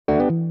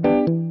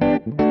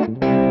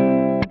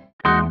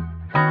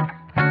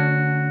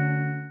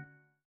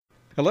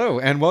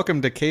Hello, and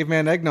welcome to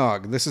Caveman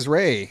Eggnog. This is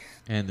Ray.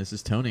 And this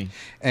is Tony.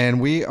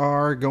 And we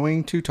are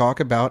going to talk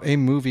about a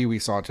movie we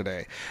saw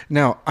today.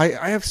 Now, I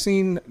have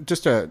seen,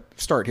 just to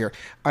start here,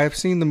 I have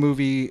seen the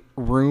movie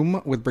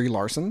Room with Brie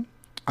Larson.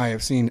 I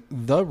have seen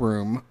The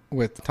Room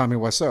with Tommy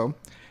Wiseau.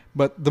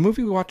 But the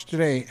movie we watched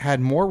today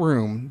had more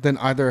room than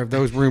either of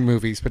those Room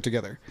movies put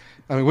together.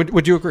 I mean,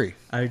 would you agree?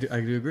 I do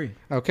agree.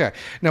 Okay.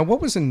 Now,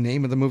 what was the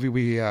name of the movie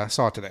we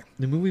saw today?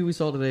 The movie we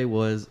saw today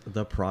was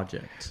The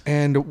Project.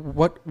 And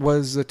what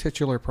was the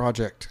titular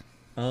project?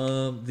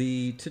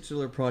 The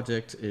titular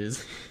project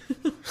is...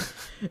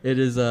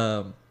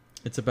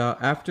 It's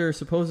about after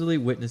supposedly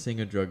witnessing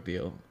a drug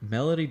deal.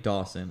 Melody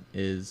Dawson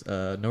is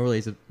no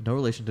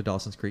relation to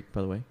Dawson's Creek,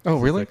 by the way. Oh,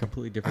 really? A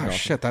completely different Dawson.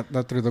 Shit,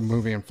 that threw the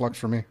movie in flux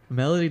for me.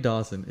 Melody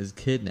Dawson is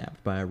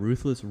kidnapped by a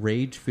ruthless,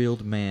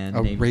 rage-filled man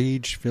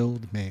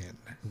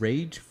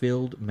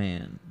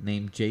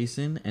named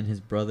Jason and his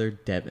brother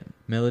Devin.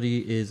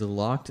 Melody is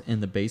locked in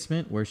the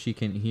basement where she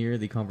can hear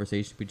the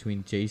conversation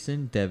between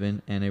Jason,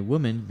 Devin, and a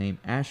woman named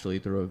Ashley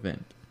through a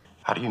vent.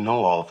 How do you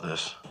know all of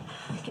this?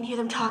 I can hear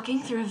them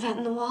talking through a vent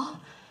in the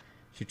wall.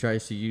 She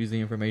tries to use the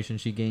information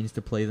she gains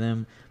to play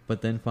them,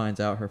 but then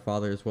finds out her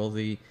father is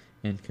wealthy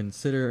and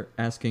consider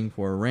asking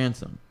for a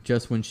ransom.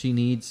 Just when she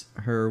needs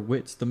her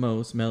wits the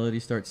most, Melody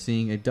starts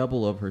seeing a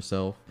double of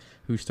herself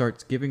who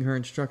starts giving her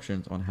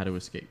instructions on how to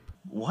escape.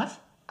 What?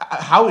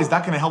 How is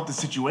that going to help the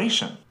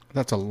situation?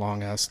 That's a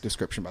long-ass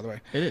description, by the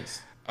way. It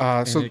is.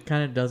 So it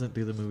kind of doesn't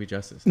do the movie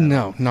justice.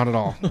 No, not at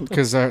all.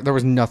 Because there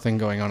was nothing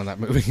going on in that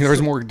movie. There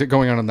was more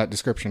going on in that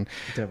description.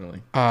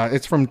 Definitely.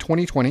 It's from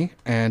 2020,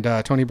 and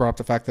Tony brought up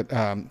the fact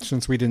that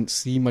since we didn't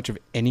see much of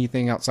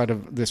anything outside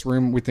of this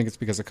room, we think it's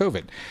because of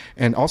COVID.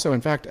 And also,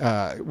 in fact,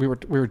 we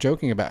were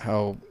joking about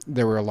how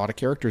there were a lot of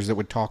characters that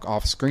would talk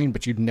off screen,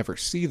 but you'd never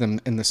see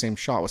them in the same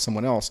shot with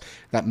someone else.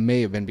 That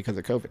may have been because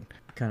of COVID.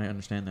 Kind of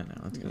understand that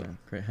now. That's good.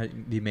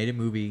 They made a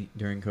movie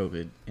during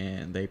COVID,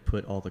 and they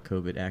put all the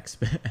COVID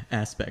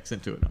aspects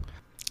into it.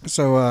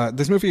 So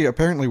this movie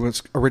apparently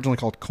was originally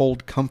called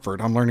Cold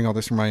Comfort. I'm learning all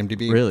this from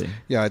IMDb. Really?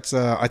 Yeah, it's.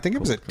 I think it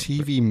was a Cold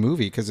TV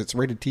movie because it's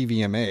rated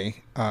TVMA.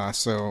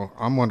 So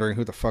I'm wondering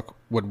who the fuck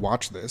would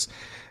watch this.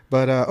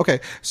 But okay,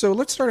 so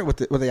let's start it with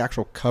the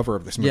actual cover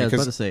of this movie. Yeah, I was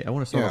about to say, I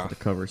want to start off with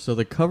the cover. So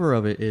the cover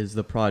of it is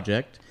The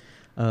Project.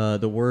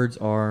 The words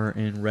are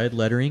in red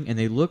lettering, and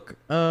they look...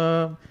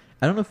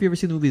 I don't know if you ever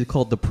seen the movie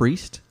called The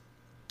Priest.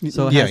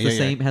 So it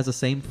has the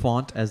same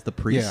font as The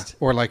Priest. Yeah,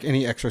 or like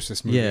any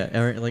Exorcist movie. Yeah,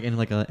 or like in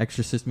like an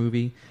Exorcist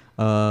movie.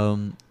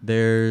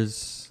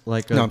 There's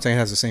like no, I'm saying it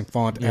has the same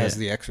font as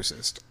The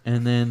Exorcist.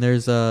 And then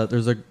there's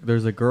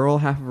a girl.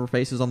 Half of her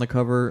face is on the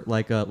cover,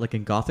 like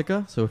in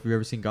Gothica. So if you've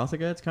ever seen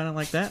Gothica, it's kind of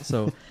like that.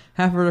 So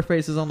half of her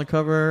face is on the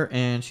cover,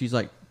 and she's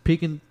like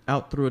peeking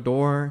out through a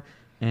door.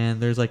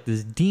 And there's like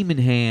this demon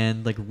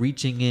hand like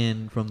reaching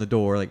in from the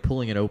door, like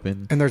pulling it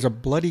open. And there's a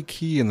bloody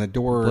key in the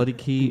door. Bloody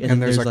key, and then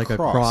there's like a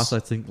cross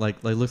that's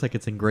like looks like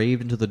it's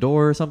engraved into the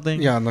door or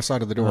something. Yeah, on the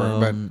side of the door.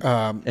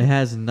 But it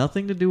has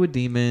nothing to do with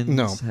demons.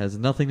 No, has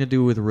nothing to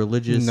do with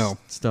religious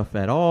stuff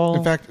at all.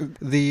 In fact,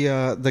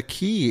 the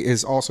key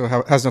is also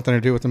has nothing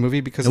to do with the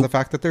movie because of the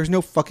fact that there's no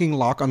fucking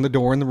lock on the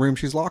door in the room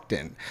she's locked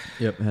in.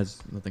 Yep, it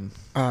has nothing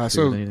to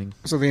do with anything.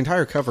 So the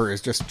entire cover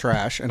is just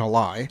trash and a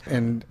lie,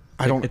 and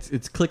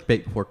It's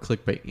clickbait before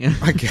clickbait. Yeah.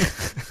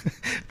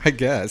 I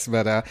guess,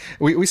 but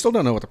we still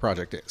don't know what the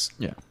project is.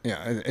 Yeah.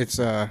 It's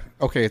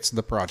okay. It's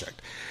The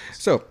Project.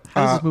 So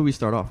how does this movie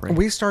start off? Right.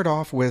 We start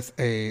off with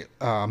a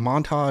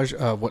montage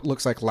of what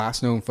looks like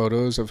last known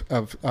photos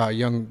of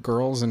young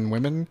girls and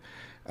women.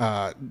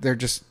 They're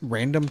just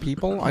random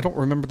people. I don't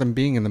remember them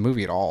being in the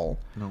movie at all.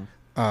 No.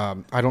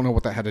 I don't know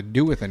what that had to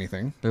do with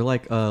anything. They're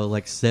like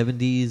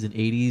 70s and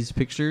 80s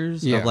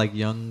pictures of like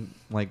young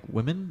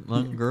women,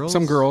 young girls.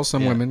 Some girls,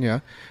 some women, yeah.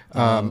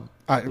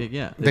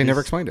 They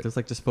never explained it. It's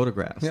like just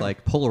photographs,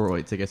 like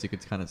Polaroids, I guess you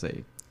could kind of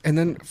say. And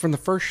then from the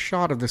first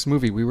shot of this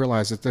movie, we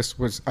realized that this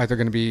was either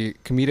going to be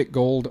comedic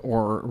gold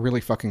or really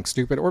fucking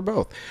stupid or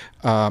both.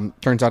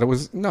 Turns out it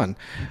was none.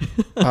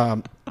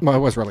 Well, it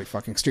was really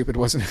fucking stupid,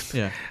 wasn't it?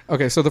 Yeah.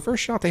 Okay, so the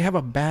first shot, they have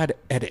a bad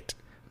edit.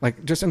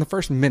 Like, just in the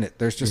first minute,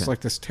 there's just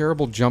like this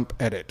terrible jump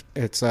edit.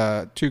 It's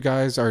two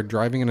guys are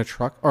driving in a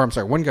truck. Or, I'm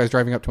sorry, one guy's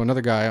driving up to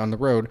another guy on the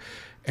road.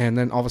 And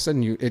then all of a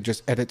sudden, it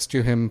just edits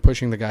to him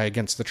pushing the guy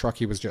against the truck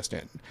he was just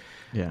in.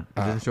 Yeah. It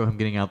doesn't show him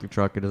getting out the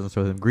truck. It doesn't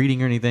show him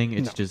greeting or anything.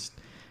 It's just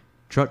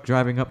truck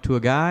driving up to a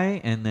guy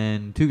and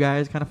then two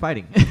guys kind of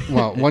fighting.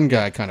 Well, one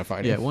guy kind of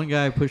fighting. Yeah, one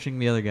guy pushing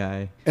the other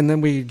guy. And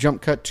then we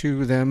jump cut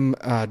to them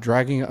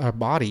dragging a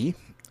body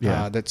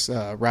that's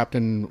wrapped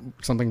in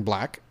something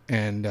black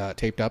and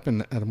taped up,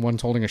 and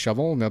one's holding a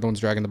shovel and the other one's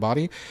dragging the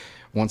body.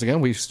 Once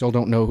again, we still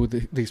don't know who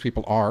these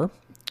people are.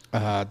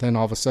 Then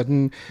all of a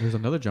sudden... There's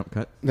another jump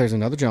cut.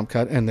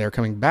 And they're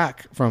coming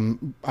back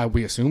from,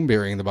 we assume,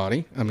 burying the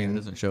body. I mean... It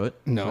doesn't show it.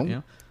 No.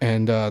 Yeah.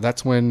 And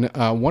that's when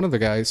one of the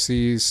guys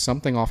sees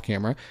something off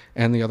camera,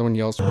 and the other one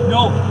yells,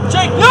 No!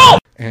 Jake, no!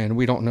 And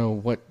we don't know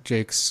what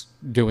Jake's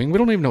doing. We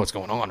don't even know what's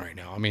going on right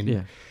now. I mean...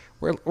 Yeah.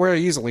 We're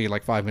easily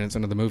like 5 minutes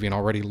into the movie and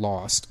already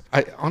lost.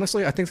 I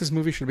think this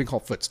movie should be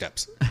called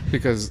Footsteps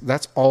because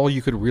that's all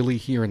you could really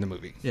hear in the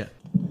movie. Yeah.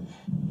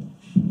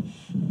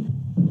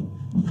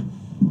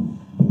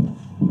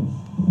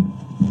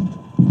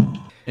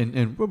 And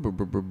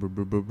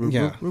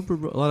Yeah.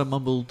 a lot of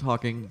mumble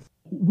talking.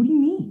 What do you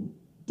mean?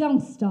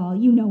 Don't stall.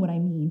 You know what I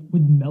mean.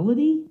 With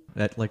melody?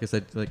 That, like I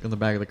said, like on the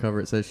back of the cover,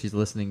 it says she's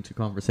listening to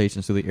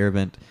conversations through the air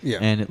vent. Yeah.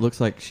 And it looks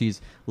like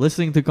she's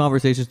listening to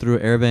conversations through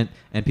an air vent,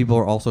 and people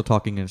are also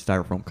talking in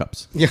styrofoam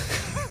cups. Yeah.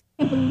 I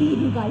can't believe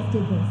you guys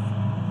did this.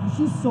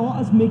 She saw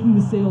us making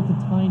the sale to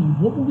Tiny.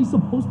 What were we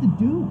supposed to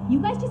do? You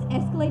guys just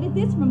escalated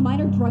this from a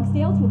minor drug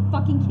sale to a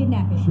fucking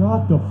kidnapping.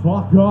 Shut the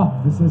fuck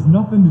up. This has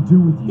nothing to do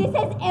with you. This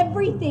has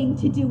everything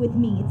to do with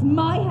me. It's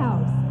my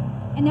house.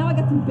 And now I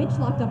got some bitch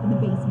locked up in the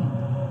basement.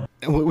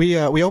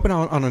 We open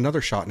on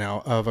another shot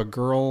now of a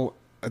girl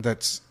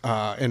that's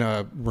in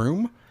a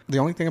room. The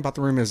only thing about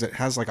the room is it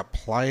has like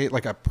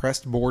a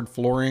pressed board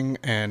flooring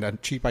and a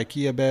cheap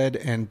IKEA bed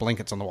and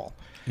blankets on the wall.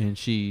 And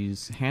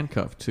she's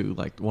handcuffed to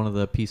like one of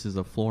the pieces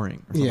of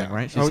flooring or something,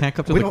 right? She's Oh,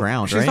 handcuffed to we the don't-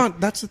 ground, she's right? not.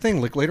 That's the thing.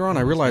 Like later on,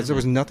 I realized there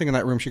was nothing in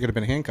that room she could have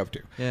been handcuffed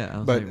to. Yeah, I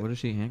was But like, what is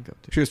she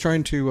handcuffed to? she was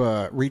trying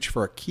to reach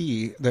for a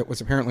key that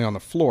was apparently on the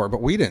floor,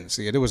 but we didn't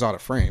see it. It was out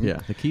of frame. Yeah,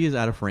 the key is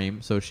out of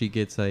frame, so she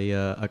gets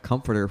a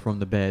comforter from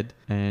the bed,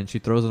 and she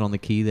throws it on the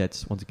key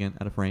that's, once again,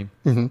 out of frame,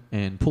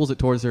 and pulls it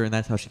towards her, and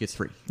that's how she gets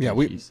free. Yeah,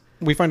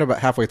 And we find out about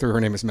halfway through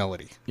her name is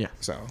Melody. Yeah.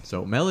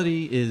 So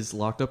Melody is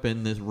locked up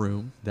in this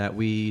room that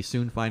we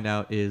soon find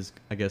out is,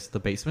 I guess, the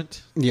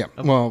basement yeah,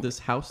 of well, this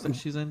house that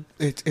she's in.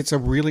 it's a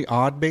really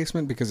odd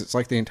basement because it's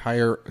like the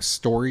entire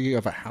story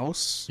of a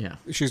house. Yeah.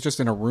 She's just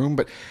in a room,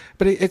 but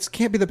it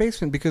can't be the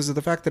basement because of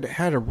the fact that it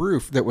had a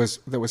roof that was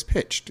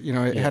pitched. You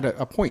know, it had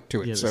a point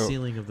to it. Yeah, the so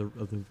ceiling of the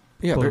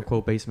Yeah, quote there-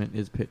 unquote basement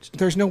is pitched.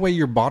 there's no way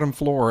your bottom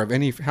floor of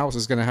any house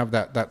is going to have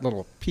that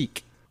little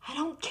peak. I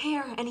don't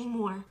care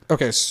anymore.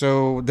 Okay,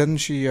 so then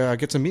she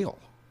gets a meal.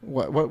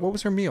 What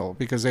was her meal?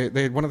 Because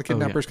they one of the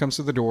kidnappers comes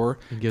to the door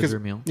And gives 'cause- her a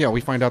meal. Yeah, we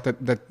find out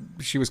that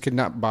she was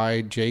kidnapped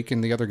by Jake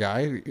and the other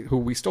guy, who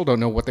we still don't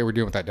know what they were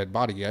doing with that dead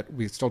body yet.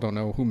 We still don't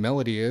know who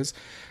Melody is.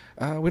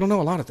 We don't know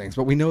a lot of things,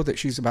 but we know that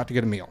she's about to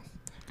get a meal.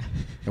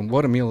 And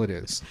what a meal it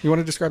is. You want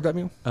to describe that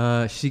meal?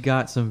 She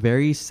got some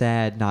very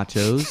sad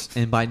nachos,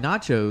 and by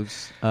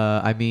nachos,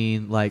 I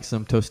mean like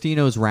some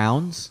Tostino's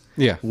rounds.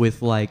 Yeah.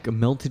 With like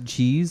melted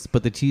cheese,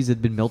 but the cheese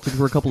had been melted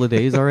for a couple of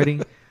days already.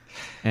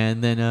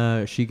 And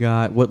then she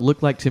got what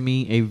looked like to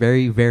me a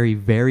very, very,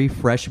 very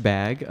fresh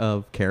bag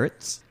of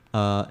carrots.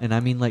 And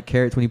I mean like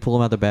carrots when you pull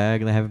them out of the bag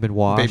and they haven't been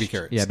washed. Baby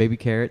carrots. Yeah, baby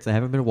carrots. They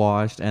haven't been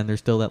washed, and there's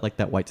still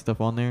that white stuff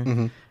on there.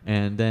 Mm-hmm.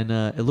 And then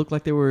it looked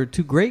like there were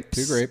two grapes.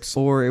 Two grapes.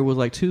 Or it was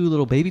like two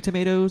little baby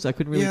tomatoes. I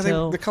couldn't really Yeah,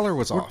 tell. the color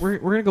was off. We're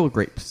gonna go with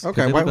grapes. 'cause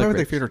Okay, they why look like would they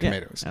grapes. feed her Yeah,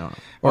 tomatoes? I don't know.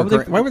 Or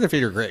Why why would they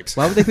feed her grapes?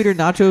 would they feed her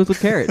nachos with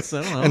carrots?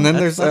 I don't know. And then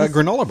That's- there's a that's-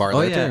 granola bar Oh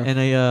there, yeah, too. and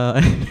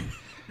a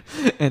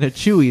and a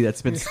chewy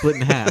that's been split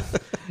in half.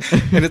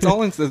 And it's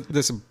all in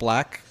this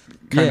black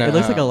kind of... Yeah, it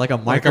looks like a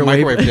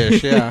microwave.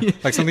 dish, yeah.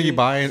 Like something you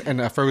buy in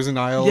a frozen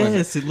aisle. and-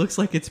 Yes, it looks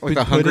like it's Like been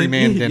the Hungry put in-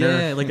 Man dinner.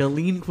 Yeah, like a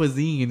lean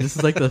cuisine. This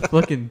is like the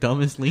fucking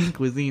dumbest lean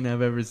cuisine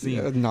I've ever seen.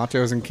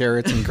 nachos and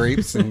carrots and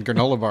grapes and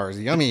granola bars.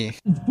 Yummy.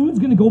 This food's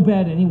gonna go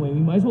bad anyway. We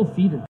might as well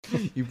feed her.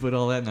 You put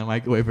all that in the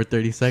microwave for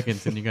 30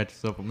 seconds and you got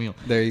yourself a meal.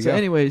 There you so go.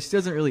 anyway, she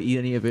doesn't really eat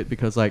any of it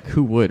because, like,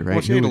 who would, right?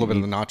 Well, she Who ate a would little bit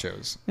of eat- the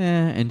nachos.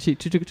 Yeah, and she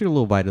took a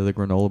little bite of the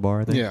granola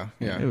bar, I think. Yeah.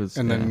 It was,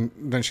 and yeah.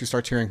 then she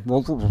starts hearing...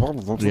 Yeah,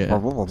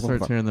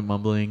 starts hearing the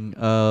mumbling.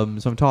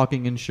 Some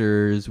talking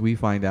ensures. We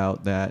find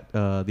out that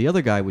the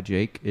other guy with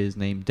Jake is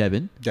named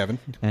Devin. Devin.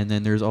 And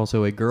then there's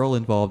also a girl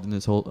involved in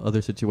this whole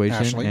other situation,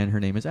 Ashley. and her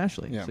name is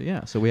Ashley.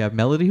 Yeah. So we have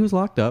Melody who's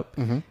locked up,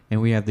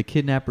 and we have the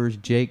kidnappers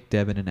Jake,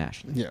 Devin, and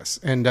Ashley. Yes,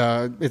 and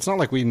it's not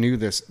like we knew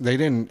this. They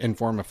didn't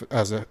inform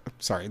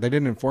They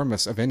didn't inform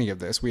us of any of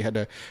this. We had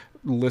to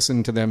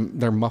listen to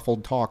their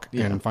muffled talk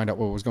and find out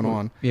what was going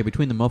on. Yeah,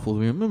 between the muffled,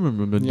 we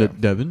Yeah.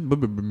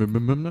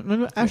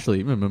 Devin,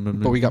 Ashley.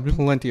 But we got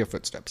plenty of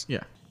footsteps.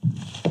 Yeah.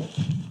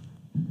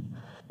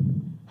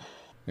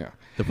 Yeah.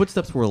 The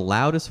footsteps were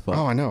loud as fuck.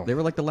 Oh, I know. They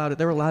were like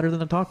they were louder than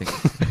the talking.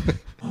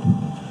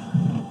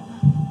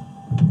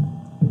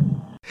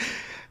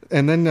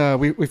 And then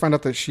we find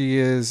out that she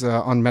is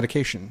on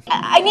medication.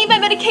 I need my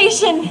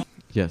medication.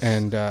 Yes.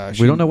 And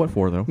we don't know what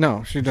for though.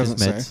 No, she doesn't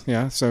say. meds.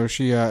 Yeah, so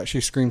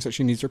she screams that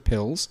she needs her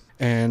pills,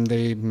 and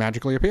they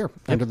magically appear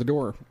under the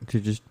door.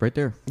 She's just right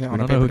there. Yeah, we on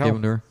a don't know who paper gave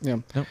them to her. Yeah.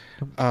 Nope.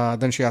 Nope.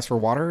 Then she asks for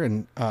water,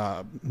 and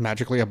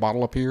magically a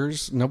bottle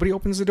appears. Nobody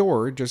opens the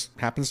door; it just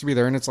happens to be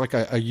there, and it's like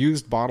a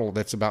used bottle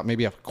that's about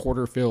maybe a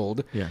quarter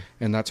filled. Yeah.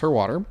 And that's her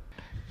water.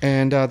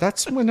 And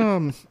that's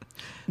when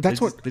that's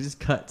what. They just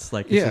cuts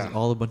like it's Yeah. just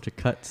all a bunch of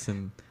cuts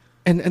and.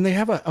 And they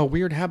have a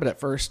weird habit at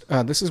first.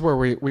 This is where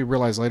we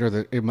realize later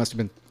that it must have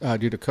been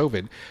due to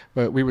COVID.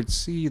 But we would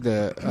see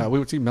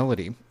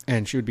Melody,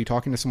 and she would be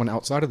talking to someone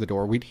outside of the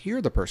door. We'd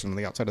hear the person on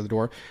the outside of the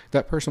door.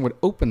 That person would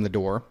open the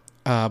door,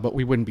 but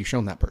we wouldn't be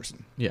shown that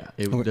person. Yeah,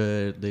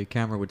 the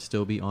camera would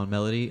still be on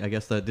Melody. I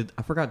guess I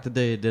forgot.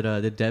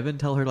 Did Devin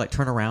tell her to, like,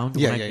 turn around?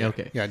 Yeah.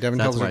 Okay. Yeah, Devin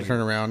So tells her that's to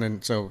turn around,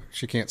 and so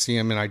she can't see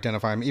him and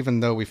identify him, even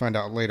though we find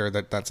out later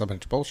that that's a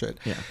bunch of bullshit.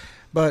 Yeah.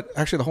 But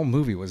actually, the whole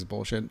movie was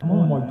bullshit.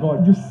 Oh my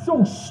god, you're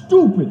so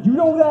stupid. You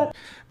know that?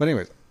 But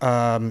anyways,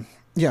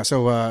 yeah.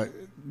 So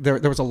there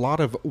was a lot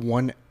of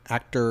one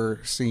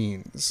actor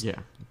scenes. Yeah.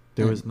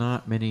 There was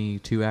not many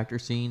 2-actor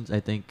scenes. I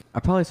think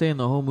I'd probably say in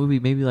the whole movie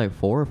maybe like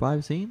 4 or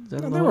 5 scenes.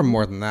 No, there were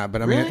more than that,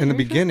 but I mean, Really? in the Are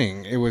you sure?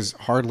 beginning, it was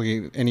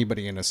hardly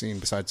anybody in a scene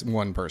besides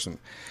one person,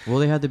 Well,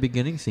 they had the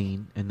beginning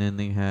scene, and then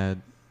they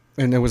had,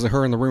 and there was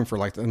her in the room for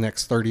like the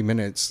next 30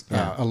 minutes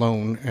Yeah.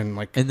 alone, and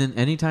like and then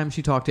anytime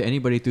she talked to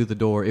anybody through the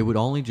door, it would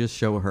only just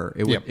show her.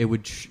 It would Yep.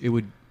 it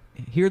would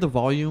hear the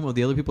volume of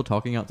the other people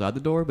talking outside the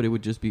door, but it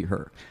would just be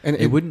her. And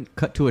it it- wouldn't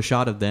cut to a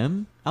shot of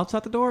them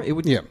outside the door. It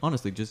would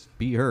honestly just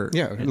be her.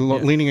 yeah, And-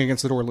 leaning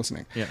against the door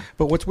listening. Yeah.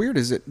 But what's weird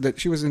is that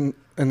she was in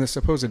the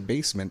supposed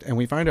basement, and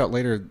we find out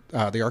later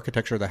the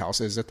architecture of the house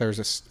is that there's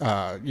this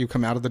you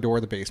come out of the door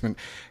of the basement,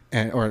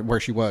 or where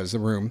she was, the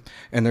room,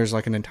 and there's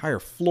like an entire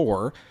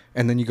floor,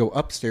 and then you go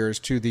upstairs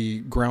to the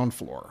ground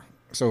floor.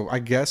 So I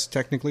guess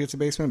technically it's a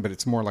basement, but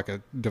it's more like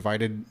a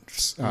divided,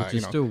 Which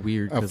is still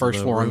weird. a 'cause first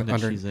the floor room that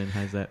under. she's in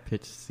has that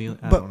pitch ceiling.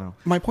 I But don't know.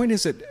 my point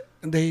is that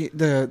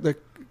the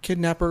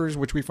kidnappers,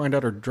 which we find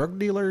out are drug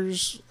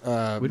dealers,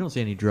 We don't see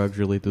any drugs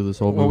really through this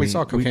whole movie. well, we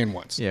saw cocaine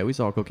once. Yeah, we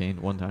saw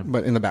cocaine one time,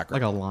 but in the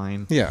background, like a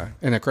line. yeah,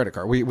 and a credit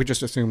card. We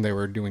just assumed they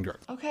were doing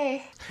drugs.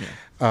 Okay.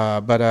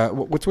 But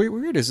what's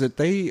weird is that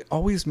they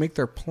always make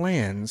their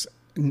plans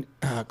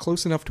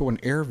close enough to an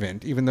air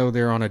vent, even though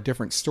they're on a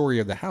different story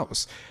of the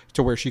house,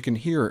 to where she can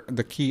hear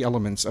the key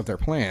elements of their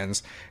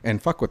plans and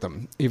fuck with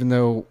them, even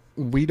though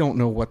we don't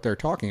know what they're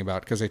talking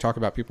about, because they talk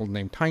about people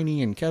named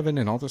Tiny and Kevin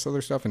and all this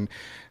other stuff, and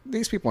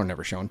these people are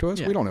never shown to us.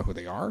 Yeah. We don't know who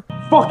they are.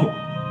 Fuck it.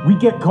 We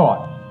get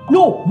caught.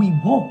 No, we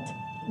won't.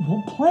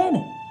 We'll plan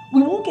it.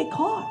 We won't get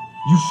caught.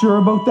 You sure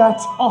about that?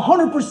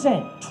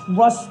 100%.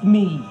 Trust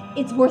me.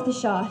 It's worth a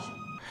shot.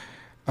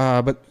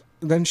 But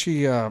then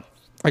she,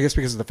 I guess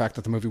because of the fact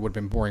that the movie would have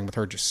been boring with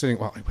her just sitting,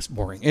 well, it was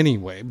boring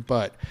anyway,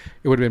 but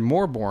it would have been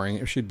more boring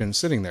if she'd been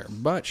sitting there.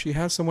 But she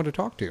has someone to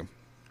talk to.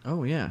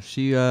 Oh yeah,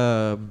 she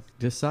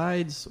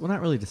decides. Well,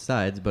 not really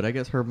decides, but I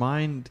guess her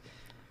mind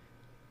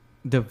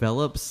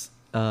develops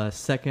a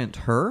second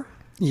her.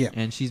 Yeah.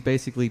 And she's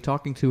basically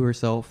talking to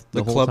herself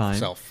the whole club time.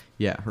 self.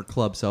 Yeah, her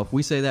club self.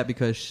 We say that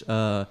because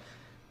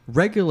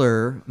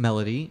regular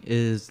Melody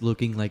is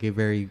looking like a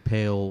very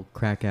pale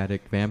crack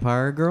addict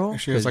vampire girl.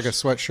 She has like a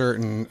 'cause sweatshirt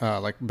and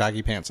like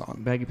baggy pants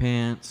on. baggy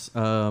pants,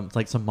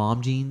 like some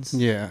mom jeans.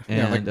 Yeah,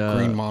 like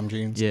green mom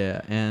jeans.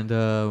 Yeah,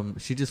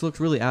 and she just looks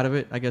really out of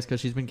it, I guess, because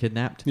she's been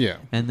kidnapped. Yeah.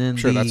 And then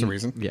Sure, that's the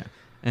reason. Yeah.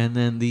 And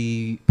then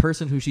the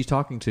person who she's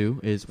talking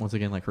to is, once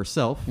again, like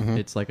herself. Mm-hmm.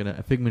 It's like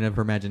a figment of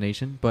her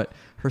imagination, but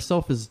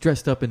herself is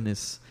dressed up in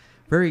this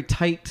very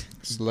tight,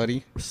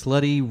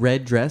 slutty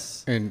red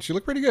dress. And she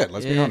looked pretty good,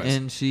 let's be honest.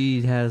 And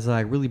she has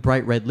like really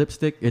bright red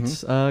lipstick.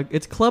 It's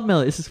club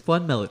melody. This is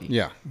fun melody.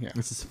 Yeah.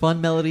 This is fun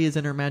melody is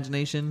in her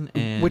imagination,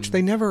 and Which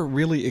they never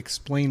really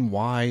explain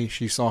why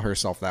she saw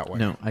herself that way.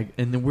 No,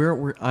 and then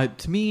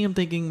to me, I'm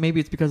thinking maybe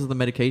it's because of the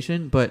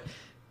medication, but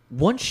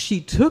once she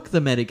took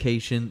the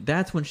medication,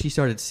 that's when she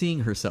started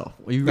seeing herself.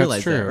 You realize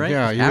That's true. that, right?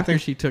 Yeah, After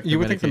she took you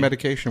would think the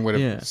medication would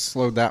have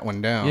slowed that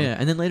one down. Yeah,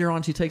 and then later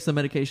on she takes the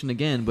medication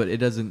again, but it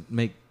doesn't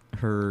make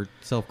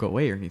herself go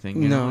away or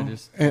anything. You know? It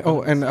just,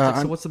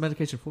 so what's the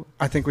medication for?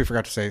 I think we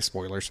forgot to say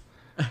spoilers.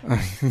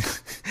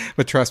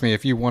 But trust me,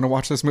 if you want to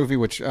watch this movie,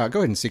 which go ahead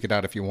and seek it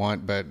out if you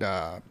want, but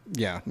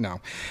yeah, no.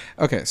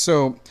 Okay,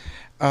 so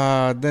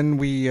then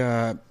we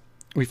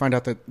find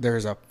out that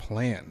there's a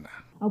plan.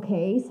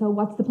 Okay, so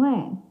what's the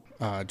plan?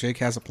 Jake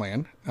has a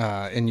plan,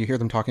 and you hear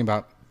them talking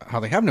about how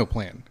they have no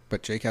plan,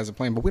 but Jake has a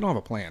plan, but we don't have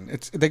a plan.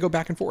 They go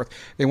back and forth.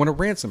 They want to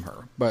ransom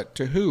her, but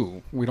to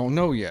who? We don't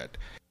know yet.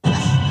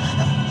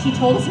 She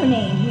told us her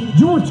name.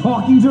 You were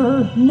talking to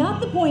her?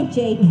 Not the point,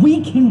 Jake. We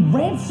can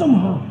ransom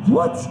her.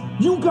 What?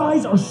 You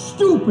guys are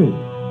stupid.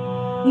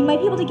 We might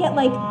be able to get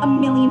like $1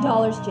 million,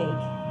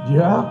 Jake.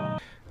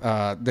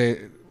 Yeah?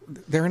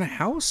 They're in a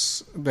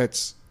house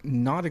that's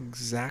not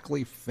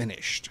exactly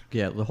finished.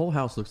 Yeah, the whole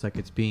house looks like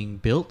it's being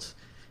built,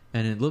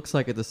 and it looks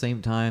like at the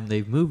same time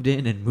they've moved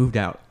in and moved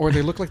out. Or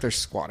they look like they're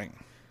squatting.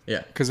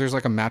 Yeah. Because there's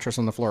like a mattress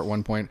on the floor at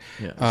one point.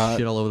 Yeah,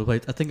 shit all over the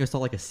place. I think I saw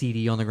like a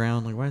CD on the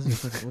ground. Like, why is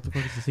this? What the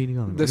fuck is the CD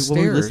on? The What stairs,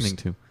 were we listening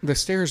to? The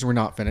stairs were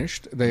not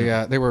finished.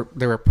 They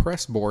were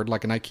press board,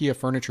 like an IKEA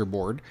furniture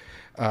board.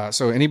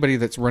 So anybody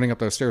that's running up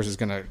those stairs is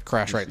going to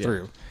crash right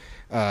through.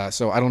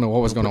 So I don't know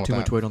what was going on with Too that.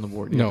 much weight on the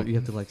board. You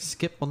have to like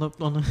skip on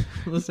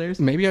the stairs.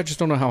 Maybe I just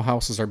don't know how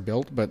houses are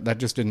built, but that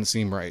just didn't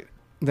seem right.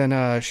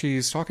 Then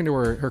she's talking to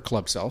her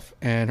club self,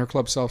 and her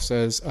club self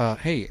says,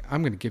 hey,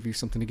 I'm going to give you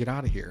something to get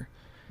out of here.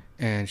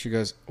 And she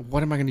goes,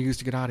 what am I going to use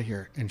to get out of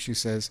here? And she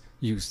says,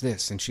 use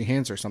this. And she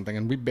hands her something,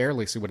 and we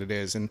barely see what it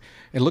is. And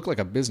it looked like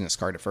a business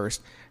card at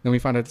first. Then we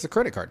find out it's a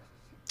credit card.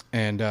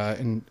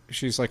 And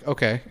she's like,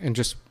 okay, and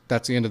just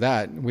that's the end of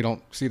that. We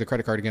don't see the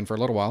credit card again for a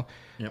little while.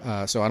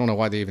 Yep. So I don't know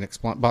why they even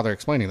bother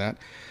explaining that.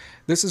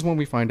 This is when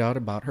we find out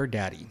about her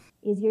daddy.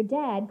 Is your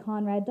dad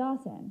Conrad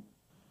Dawson?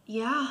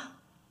 Yeah.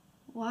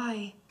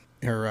 Why?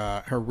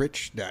 Her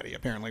rich daddy,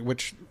 apparently,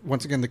 which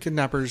once again the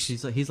kidnappers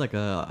He's like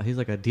a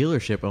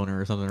dealership owner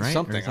or something, right?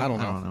 something, Or I don't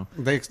know.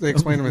 They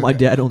explain him. My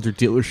dad owns a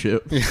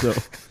dealership, so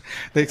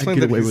They I explain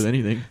get that away he's, with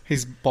anything.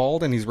 he's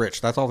bald and he's rich.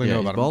 That's all they know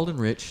He's about him. bald and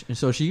rich, and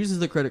so she uses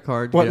the credit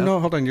card. Well, yeah.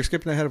 no, hold on. You're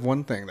skipping ahead of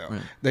one thing though.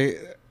 Right.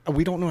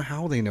 We don't know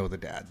how they know the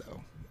dad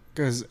though,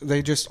 because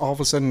they just all of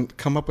a sudden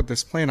come up with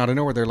this plan out of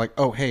nowhere. They're like,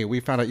 oh hey, we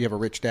found out you have a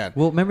rich dad.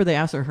 Well, remember they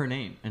asked her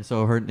name, and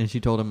so she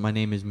told him my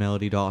name is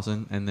Melody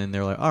Dawson, and then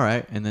they're like, all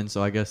right, and then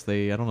so I guess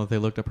I don't know if they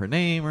looked up her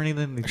name or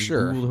anything. They just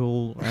Sure. Googled the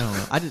whole, I don't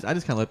know. I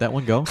just kind of let that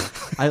one go.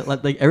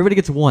 Like everybody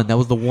gets one. That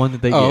was the one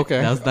that they get.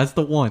 Okay. That's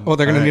the one. Well,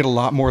 they're gonna All need right. a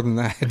lot more than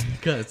that.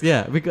 Because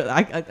I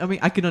mean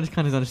I can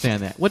kind of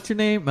understand that. What's your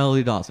name?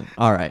 Melody Dawson.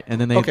 All right, and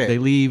then Okay. they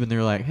leave and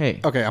they're like, hey,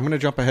 Okay, I'm going to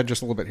jump ahead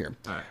just a little bit here.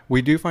 All right.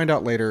 We do find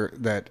out later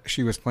that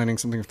she was planning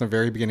something from the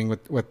very beginning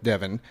with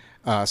Devin.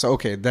 So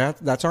okay,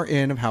 that's our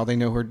in of how they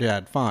know her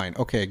dad. Fine.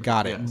 Okay,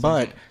 got it.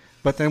 Yeah,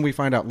 but then we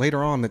find out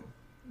later on that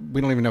we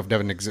don't even know if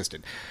Devin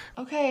existed.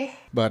 Okay.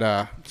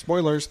 But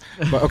spoilers.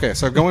 But okay,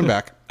 so going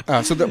back.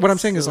 What I'm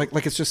saying is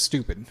like it's just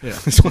stupid. Yeah,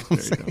 That's what I'm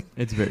there you go. saying.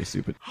 It's very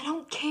stupid. I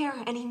don't care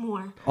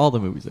anymore. All the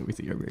movies that we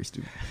see are very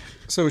stupid.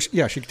 So she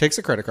takes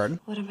a credit card.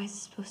 What am I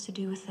supposed to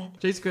do with it?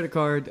 Jake's credit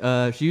card.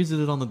 She uses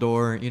it on the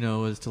door,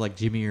 as to like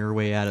jimmy her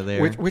way out of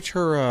there. Which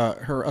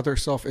her other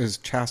self is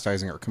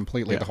chastising her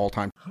completely the whole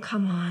time. Oh,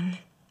 come on.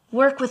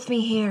 Work with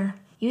me here.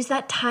 Use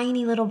that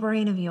tiny little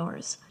brain of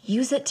yours.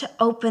 Use it to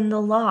open the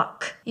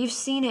lock. You've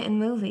seen it in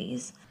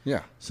movies.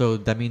 Yeah. So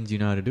that means you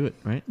know how to do it,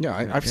 right?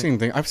 Yeah, I've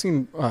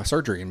seen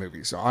surgery in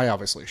movies, so I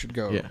obviously should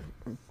go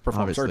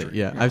perform Obviously, surgery.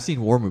 yeah. I've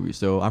seen war movies,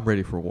 so I'm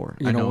ready for war.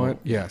 You I know what?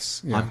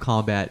 Yes. Yeah. I'm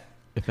combat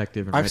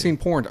effective. And I've ready. seen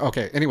porn.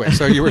 Okay. Anyway,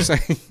 so you were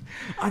saying.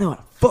 I know how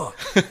to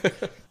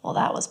fuck. Well,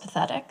 that was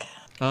pathetic.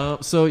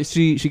 So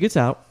she gets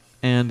out,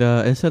 and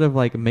instead of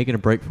like making a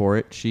break for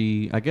it,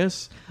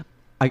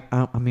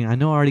 I mean I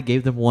know I already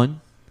gave them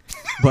one.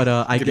 But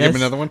I Could guess you give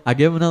him another one? I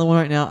give him another one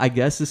right now. I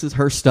guess this is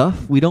her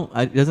stuff. We don't.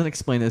 It doesn't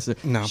explain this.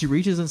 No. She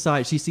reaches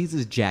inside. She sees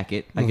this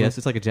jacket. I guess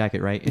it's like a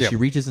jacket, right? And Yep. she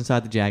reaches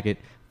inside the jacket,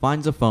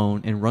 finds a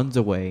phone, and runs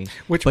away.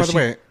 Which, But by the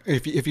way,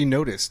 if you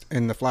noticed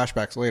in the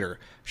flashbacks later,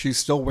 she's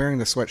still wearing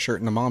the sweatshirt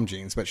and the mom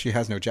jeans, but she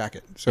has no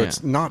jacket, so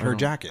it's not her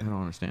jacket. I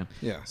don't understand.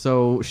 Yeah.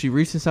 So she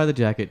reaches inside the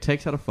jacket,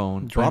 takes out a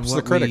phone, Drops and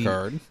the credit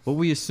card. What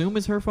we assume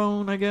is her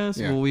phone, I guess.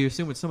 Yeah. Well, we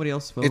assume it's somebody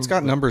else's phone. It's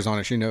got numbers on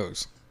it. She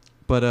knows.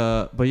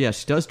 But yeah,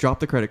 she does drop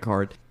the credit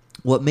card.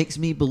 What makes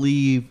me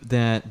believe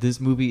that this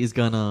movie is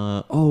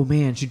gonna, oh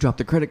man, she dropped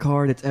the credit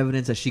card, it's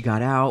evidence that she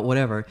got out,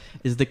 whatever,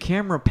 is the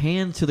camera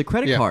pans to the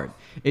credit Yeah. card.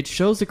 It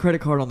shows the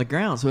credit card on the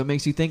ground, so it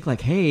makes you think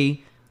like,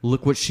 hey,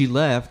 look what she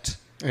left.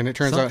 And it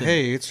turns out, Something.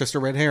 hey, it's just a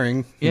red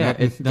herring. Yeah,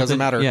 It doesn't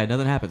matter. Yeah,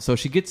 nothing happens. So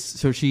she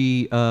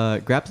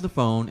grabs the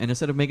phone, and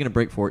instead of making a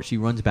break for it, she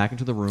runs back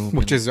into the room,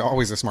 Which and- is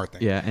always a smart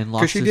thing. Yeah, and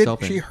 'Cause locks she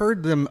herself in. She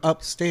heard them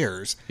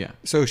upstairs. Yeah.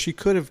 So she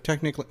could have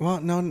technically. Well,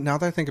 no. Now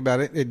that I think about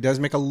it, it does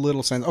make a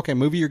little sense. Okay,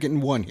 movie, you're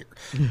getting one here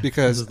this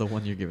because is the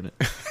one you're giving it.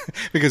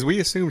 because we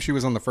assumed she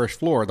was on the first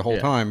floor the whole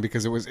Yeah. time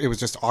because it was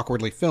just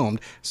awkwardly filmed.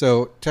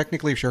 So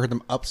technically, if she heard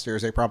them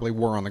upstairs, they probably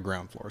were on the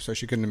ground floor. So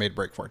she couldn't have made a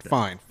break for it.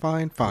 Fine.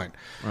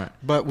 Right.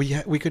 But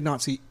we could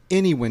not see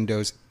any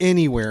windows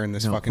anywhere in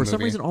this No, fucking for some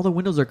movie. reason, all the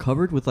windows are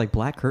covered with like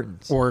black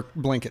curtains Or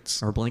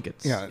blankets. or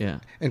blankets. Yeah. yeah.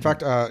 In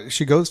fact,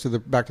 she goes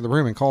back to the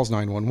room and calls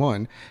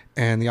 911,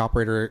 and the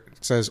operator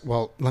says,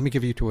 "Well, let me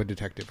give you to a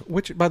detective,"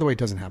 which, by the way,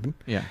 doesn't happen.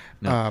 Yeah.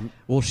 No.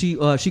 Well, she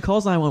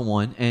calls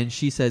 911 and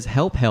she says,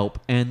 "Help, help!"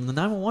 And the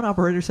 911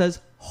 operator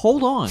says,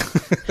 "Hold on."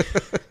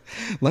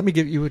 Let me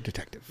give you a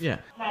detective. Yeah.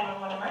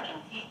 911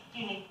 emergency. Do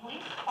you need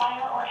police,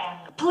 fire, or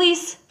ambulance?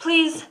 Police,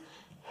 please.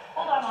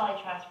 Hold on while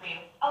I transfer you.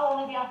 I'll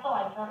only be off the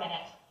line for a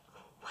minute.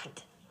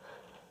 What?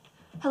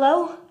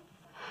 Hello?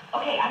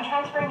 Okay, I'm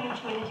transferring you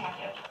to a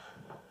detective.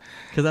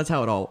 Because that's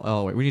how it all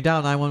works. When you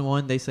dial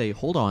 911, they say,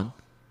 "Hold on,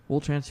 we'll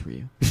transfer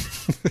you."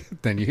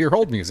 Then you hear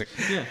hold music.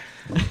 Yeah.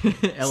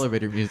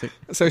 Elevator music.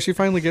 So she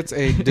finally gets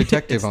a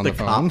detective It's on the the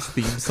phone. cops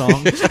theme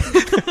song.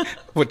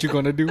 What you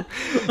gonna do?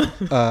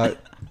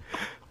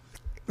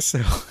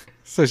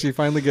 So she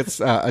finally gets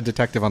a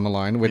detective on the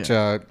line, which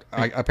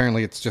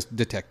apparently it's just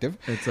detective.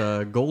 It's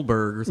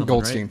Goldberg or something,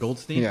 Goldstein. right?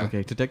 Goldstein? Yeah.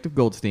 Okay, Detective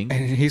Goldstein.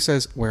 And he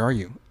says, "Where are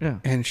you?" Yeah.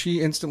 And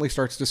she instantly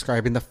starts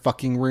describing the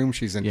fucking room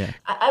she's in. Yeah.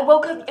 I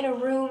woke up in a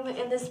room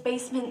in this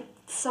basement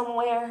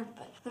somewhere,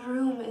 but the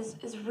room is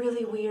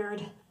really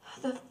weird.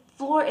 The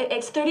floor,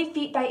 it's 30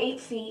 feet by 8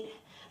 feet.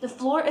 The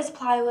floor is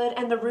plywood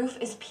and the roof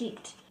is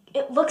peaked.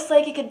 It looks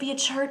like it could be a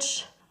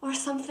church or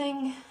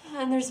something,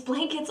 and there's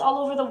blankets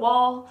all over the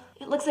wall.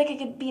 It looks like it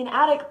could be an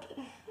attic,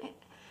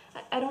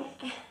 but I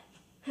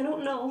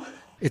don't know.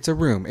 It's a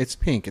room. It's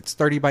pink. It's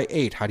 30 by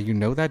 8. How do you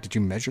know that? Did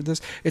you measure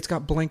this? It's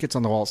got blankets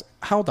on the walls.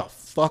 How the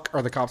fuck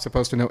are the cops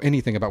supposed to know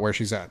anything about where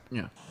she's at?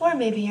 Yeah. Or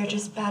maybe you're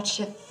just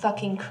batshit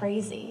fucking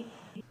crazy.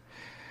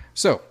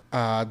 So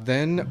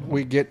then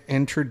we get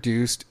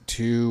introduced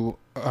to,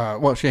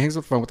 well, she hangs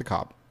up the phone with the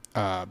cop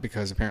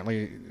because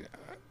apparently,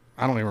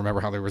 I don't even remember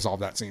how they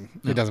resolved that scene.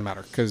 No. It doesn't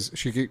matter because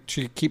she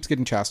keeps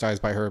getting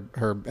chastised by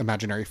her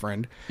imaginary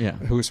friend,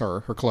 who's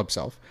her club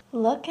self.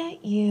 Look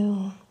at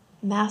you,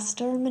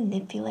 master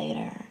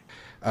manipulator.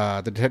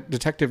 The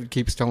detective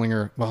keeps telling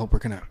her, well, we're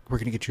gonna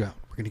get you out.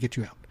 We're gonna get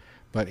you out.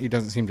 But he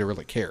doesn't seem to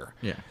really care.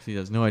 Yeah, she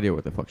has no idea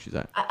what the fuck she's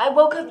at. I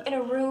woke up in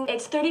a room.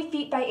 It's 30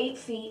 feet by 8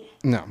 feet.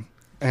 No.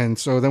 And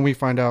so then we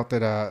find out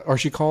that, or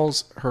she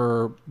calls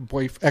her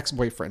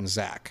ex-boyfriend,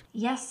 Zach.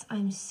 Yes,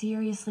 I'm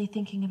seriously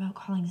thinking about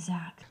calling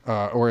Zach.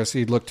 Or as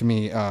he looked to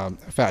me,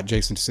 Fat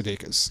Jason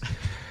Sudeikis.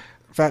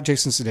 Fat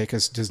Jason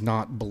Sudeikis does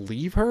not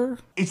believe her.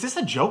 Is this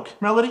a joke,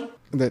 Melody?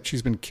 That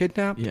she's been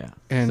kidnapped. Yeah.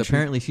 And so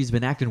apparently she's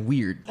been acting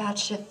weird.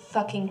 Batshit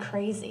fucking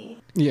crazy.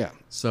 Yeah.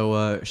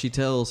 So she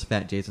tells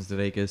Fat Jason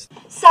Sudeikis,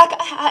 Zach,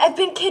 I've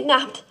been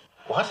kidnapped.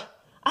 What?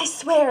 I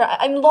swear,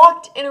 I'm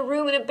locked in a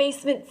room in a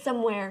basement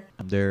somewhere.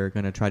 they're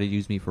going to try to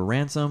use me for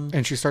ransom.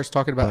 And she starts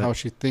talking about how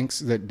she thinks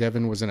that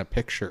Devin was in a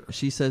picture.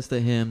 She says to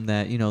him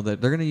that,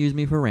 that they're going to use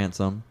me for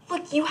ransom.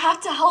 Look, you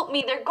have to help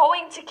me. They're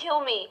going to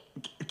kill me.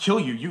 Kill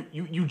you?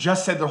 You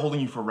just said they're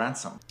holding you for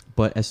ransom.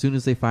 But as soon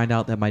as they find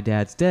out that my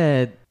dad's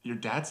dead... Your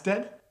dad's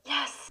dead?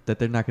 Yes. That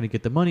they're not going to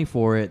get the money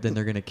for it, then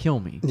they're going to kill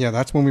me. Yeah,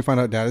 that's when we find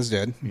out Dad is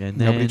dead.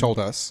 Nobody told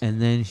us.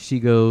 And then she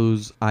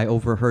goes, I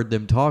overheard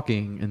them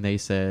talking, and they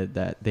said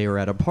that they were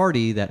at a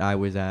party that I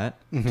was at.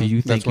 Mm-hmm. Do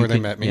you think that's where they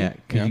met me? Yeah.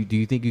 Yeah. Do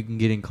you think you can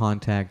get in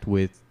contact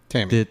with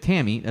Tammy?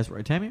 Tammy, that's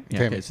right, Tammy? Yeah,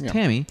 Tammy, okay, so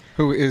Tammy.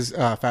 Who is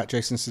Fat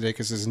Jason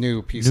Sudeikis'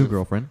 new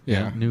girlfriend.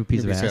 Yeah, new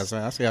piece of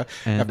ass. Yeah,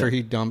 and after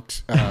he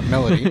dumped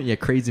Melody. Yeah,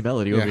 crazy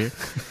Melody over here.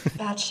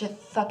 Batshit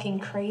fucking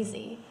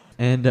crazy.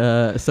 And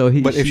so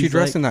he. But if she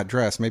dressed in that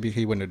dress, maybe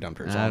he wouldn't have dumped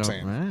her. Is all I'm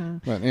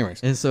saying. But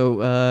anyways. And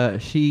so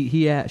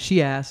she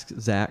asks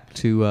Zach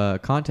to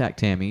contact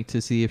Tammy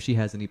to see if she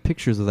has any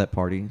pictures of that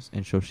party,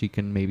 and so she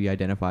can maybe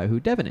identify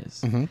who Devin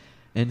is. Mm-hmm.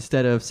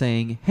 Instead of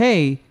saying,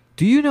 "Hey,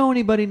 do you know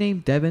anybody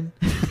named Devin?"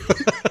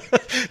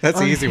 That's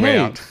the easy way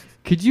out.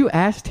 Could you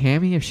ask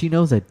Tammy if she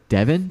knows a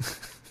Devin?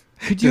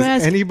 Could you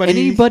ask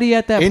anybody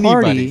at that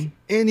party?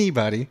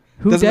 Anybody.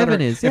 Who Doesn't Devin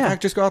matter. is? In Yeah.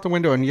 fact, just go out the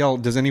window and yell,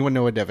 "Does anyone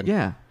know a Devin?"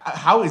 Yeah.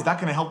 How is that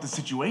going to help the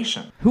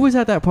situation? Who was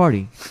at that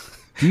party?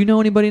 Do you know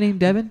anybody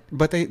named Devin?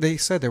 But they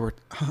said there were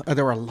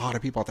a lot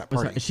of people at that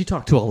party. She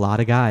talked to a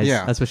lot of guys.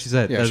 Yeah, that's what she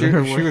said. Yeah,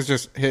 she was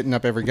just hitting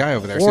up every guy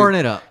over there. Pouring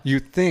it up.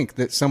 You'd think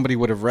that somebody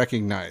would have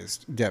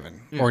recognized Devin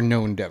or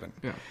known Devin.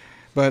 Yeah.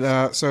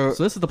 But so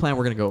this is the plan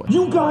we're gonna go with.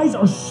 You guys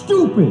are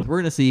stupid. We're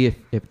gonna see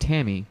if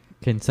Tammy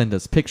can send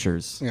us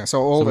pictures. Yeah. So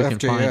old we can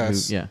find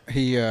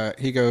FJS.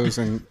 He goes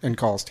and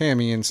calls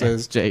Tammy and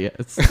says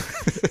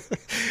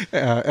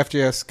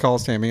FJS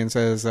calls Tammy and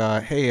says,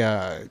 "Hey,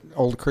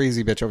 old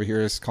crazy bitch over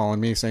here is calling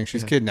me saying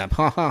she's kidnapped.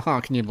 Ha ha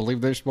ha! Can you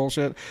believe this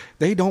bullshit?"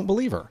 They don't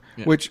believe her.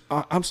 Yeah. Which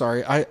I'm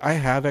sorry. I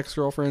have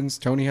ex-girlfriends.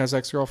 Tony has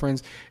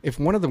ex-girlfriends. If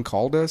one of them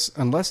called us,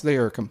 unless they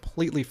are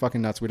completely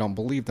fucking nuts, we don't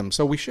believe them.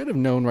 So we should have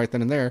known right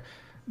then and there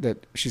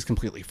that she's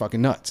completely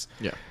fucking nuts.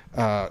 Yeah.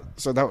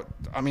 So that,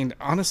 I mean,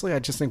 honestly, I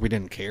just think we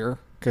didn't care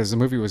because the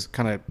movie was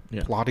kind of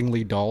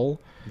plottingly dull.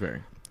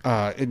 Very.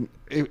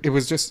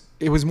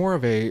 It was more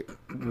of a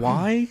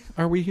why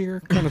are we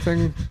here kind of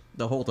thing.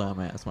 The whole time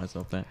I asked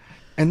myself that.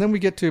 And then we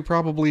get to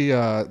probably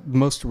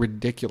most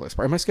ridiculous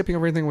part. Am I skipping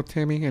over anything with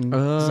Tammy and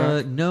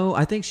Zach? No,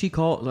 I think she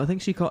called.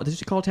 Did she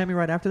call Tammy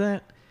right after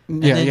that?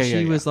 And yeah, then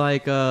she was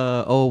like,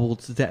 well,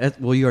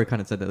 you already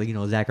kind of said that. Like,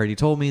 Zach already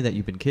told me that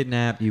you've been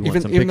kidnapped. You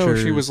want some pictures. Even though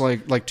she was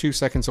like 2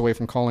 seconds away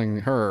from calling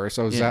her.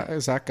 So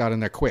Zach got in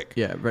there quick.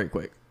 Yeah, very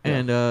quick. Yeah.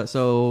 And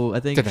so I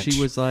think she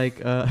was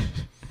like, I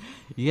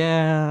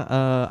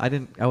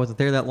wasn't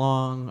there that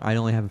long. I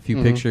only have a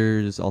few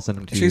pictures. I'll send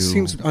them to you. She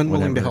seems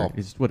unwilling to help.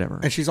 Whatever.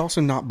 And she's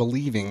also not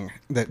believing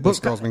that this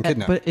girl's been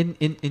kidnapped. But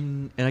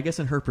and I guess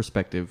in her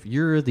perspective,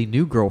 you're the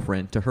new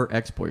girlfriend to her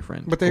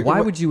ex-boyfriend. But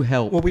why would you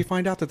help? Well, we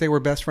find out that they were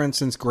best friends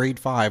since grade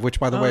 5, which,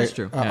 by the way, that's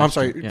true. I'm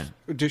sorry. True. Yeah.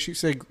 Did she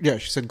say? Yeah,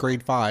 she said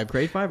grade 5.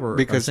 Grade 5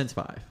 or since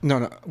 5?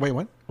 No. Wait,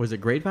 what? Was it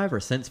grade 5 or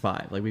since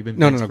 5? Like we've been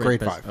no,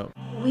 grade 5. Oh.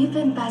 We've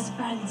been best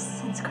friends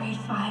since grade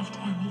 5,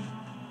 Tammy.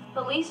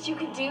 The least you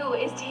could do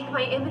is take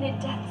my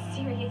imminent death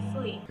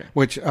seriously. Okay.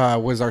 Which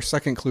was our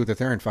second clue that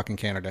they're in fucking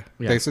Canada.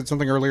 Yeah. They said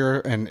something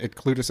earlier, and it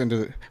clued us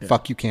into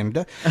fuck you,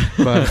 Canada.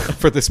 But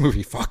for this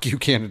movie, fuck you,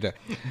 Canada.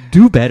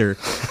 Do better.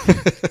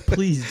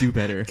 Please do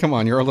better. Come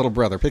on, you're our little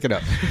brother. Pick it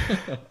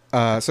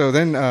up. So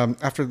then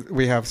after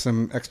we have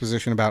some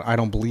exposition about I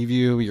don't believe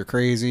you, you're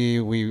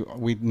crazy. We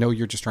know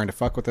you're just trying to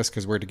fuck with us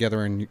because we're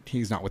together and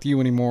he's not with you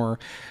anymore.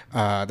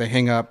 They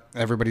hang up.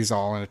 Everybody's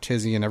all in a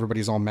tizzy and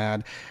everybody's all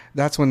mad.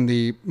 That's when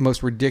the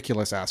most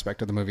ridiculous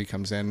aspect of the movie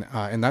comes in,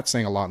 and that's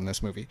saying a lot in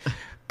this movie.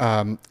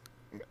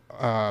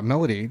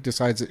 Melody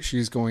decides that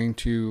she's going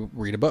to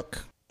read a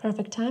book.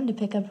 Perfect time to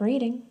pick up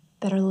reading.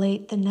 Better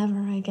late than never,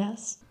 I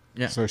guess.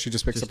 Yeah. So she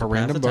just picks up a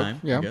random book.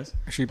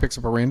 She picks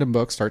up a random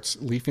book, starts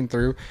leafing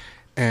through,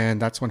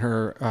 and that's when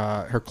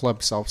her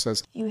club self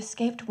says, "You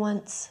escaped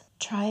once.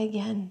 Try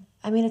again.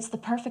 I mean, it's the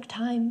perfect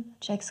time.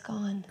 Jake's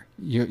gone.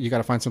 You got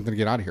to find something to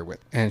get out of here with.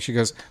 And she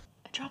goes,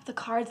 I dropped the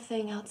card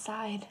thing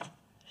outside.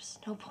 There's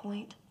no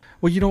point.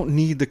 well, you don't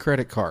need the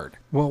credit card.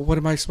 Well, what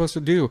am I supposed to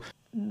do?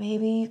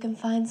 Maybe you can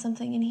find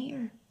something in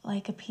here,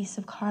 like a piece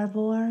of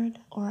cardboard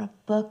or a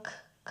book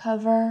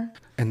cover.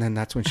 And then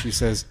that's when she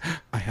says,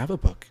 I have a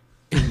book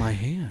in my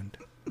hand.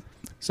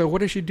 So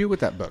what does she do with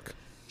that book?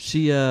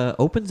 She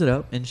opens it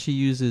up and she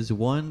uses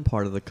one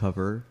part of the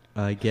cover,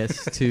 I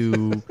guess,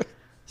 to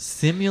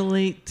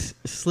simulate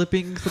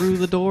slipping through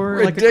the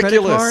door like a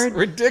credit card.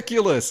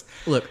 Ridiculous.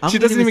 Look, she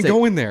doesn't even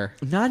go in there.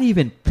 Not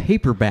even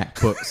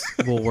paperback books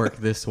will work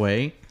this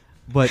way,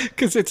 but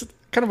because it's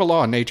kind of a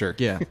law of nature.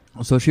 Yeah.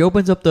 So she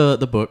opens up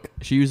the book.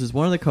 She uses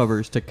one of the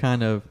covers to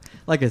kind of,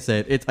 like I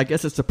said, I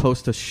guess it's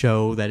supposed to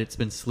show that it's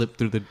been slipped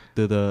through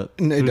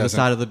the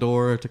side of the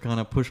door to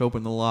kind of push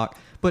open the lock.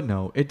 But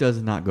no, it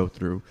does not go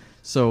through.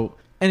 So,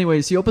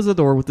 anyways, he opens the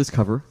door with this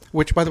cover,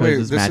 which, by the way,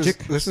 magic.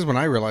 This is when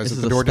I realized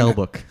that the door spell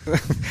book.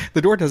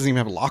 The door doesn't even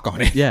have a lock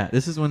on it. Yeah,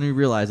 this is when we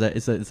realize that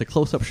it's a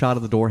close-up shot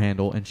of the door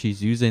handle, and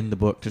she's using the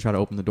book to try to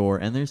open the door,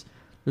 and there's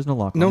no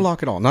lock. No on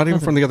lock at all. Not even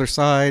from the other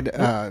side.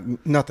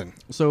 Nothing.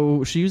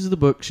 So she uses the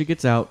book. She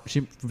gets out.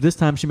 This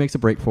time she makes a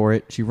break for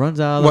it. She runs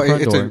out of the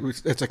front door.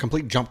 It's a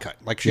complete jump cut.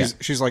 Like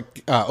she's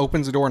like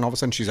opens the door and all of a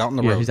sudden she's out in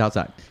the road. Yeah, she's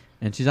outside.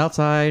 And she's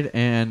outside,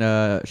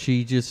 and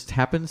she just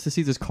happens to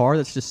see this car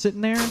that's just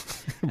sitting there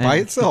by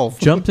itself.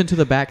 Jumps into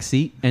the back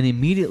seat, and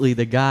immediately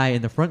the guy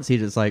in the front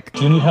seat is like,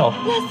 Do you need help?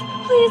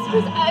 Yes,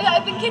 please.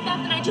 I've been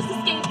kidnapped and I just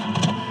escaped.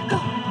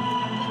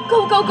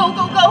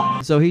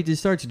 Go. So he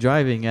just starts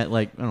driving at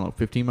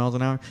 15 miles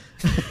an hour.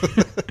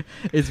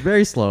 It's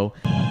very slow.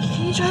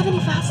 Can you drive any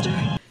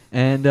faster?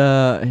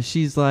 And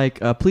she's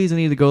like, please, I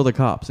need to go to the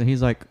cops. And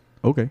he's like,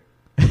 okay.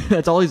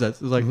 That's all he says.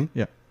 He's like,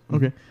 yeah,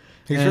 okay.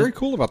 He's very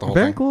cool about the whole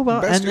thing. Very cool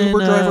about best Uber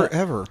driver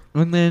ever.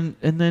 And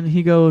then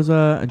he goes,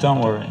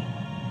 don't worry.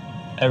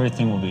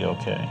 Everything will be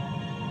okay.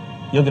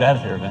 You'll get out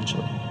of here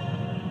eventually.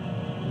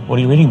 What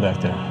are you reading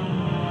back there?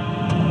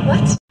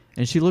 What?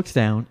 And she looks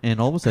down,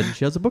 and all of a sudden,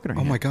 she has a book in her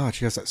hand. Oh, my God.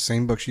 She has that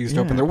same book she used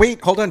to open there. Wait,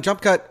 hold on. Jump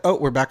cut. Oh,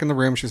 we're back in the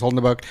room. She's holding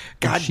the book.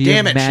 God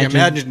damn it. She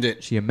imagined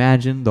it. She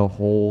imagined the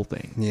whole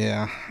thing.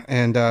 Yeah.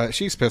 And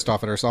she's pissed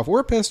off at herself.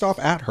 We're pissed off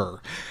at her.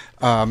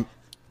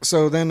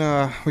 So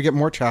then we get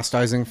more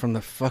chastising from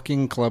the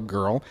fucking club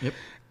girl. Yep.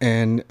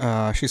 And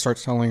she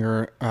starts telling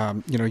her,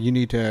 you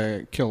need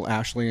to kill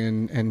Ashley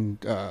and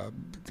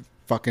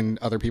fucking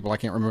other people. I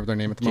can't remember their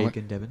name at the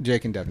moment.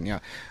 Jake and Devin, yeah.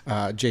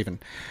 Javen.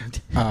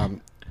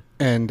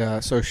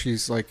 And so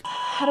she's like,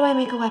 how do I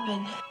make a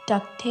weapon?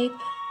 Duct tape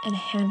and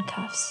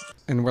handcuffs.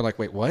 And we're like,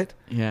 wait, what?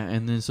 Yeah,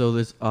 and then so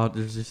there's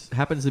just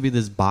happens to be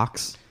this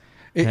box.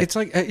 It's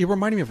like, it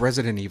reminded me of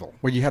Resident Evil,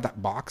 where you have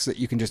that box that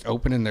you can just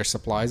open and there's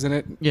supplies in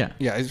it. Yeah.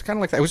 Yeah, it's kind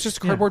of like that. It was just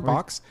a cardboard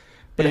box,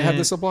 but it had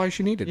the supplies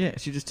she needed. Yeah,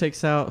 she just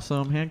takes out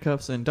some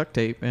handcuffs and duct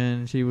tape,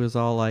 and she was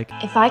all like,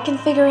 if I can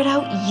figure it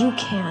out, you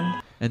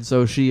can. And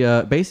so she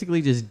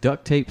basically just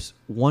duct tapes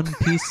one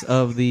piece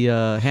of the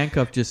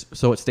handcuff just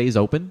so it stays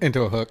open.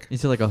 Into a hook.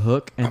 Into like a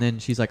hook. And then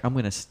she's like, I'm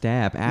going to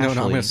stab Ashley.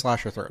 No, I'm going to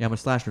slash her throat. Yeah, I'm going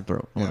to slash her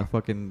throat. I'm going to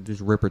fucking just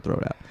rip her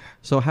throat out.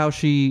 So how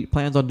she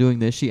plans on doing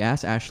this, she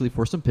asks Ashley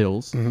for some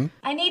pills. Mm-hmm.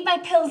 I need my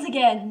pills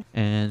again.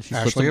 And she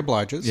Ashley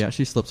obliges. Yeah,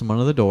 she slips them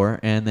under the door.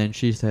 And then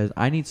she says,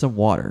 I need some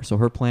water. So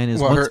her plan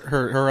is... Well,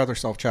 her other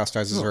self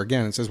chastises her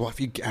again and says, well,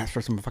 if you ask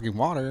for some fucking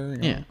water...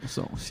 Yeah,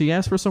 so she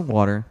asks for some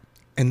water.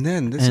 And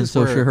then this is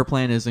so where... her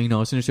plan is,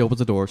 as soon as she opens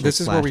the door... This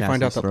is where we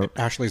find out that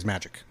Ashley's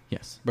magic.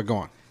 Yes. But go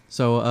on.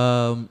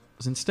 So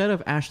instead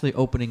of Ashley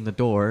opening the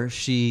door,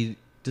 she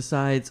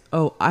decides,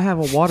 oh, I have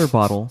a water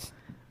bottle.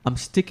 I'm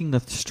sticking the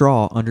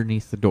straw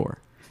underneath the door.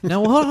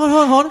 Now,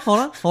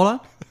 hold on.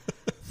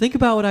 Think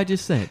about what I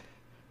just said.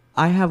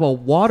 I have a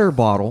water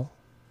bottle.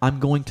 I'm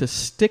going to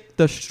stick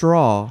the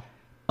straw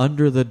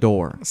under the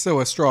door. So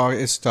a straw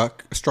is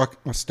stuck.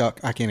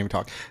 I can't even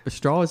talk. The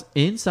straw is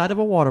inside of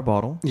a water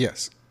bottle.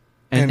 Yes.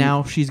 And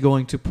now she's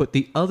going to put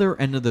the other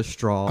end of the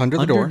straw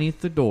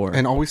underneath the door.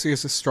 And all we see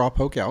is the straw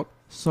poke out.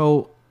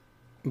 So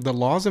the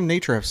laws of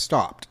nature have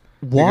stopped.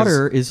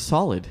 Water is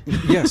solid.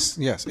 Yes.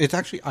 It's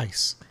actually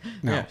ice.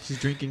 No. Yeah, she's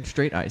drinking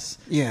straight ice.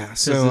 Yeah,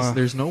 so...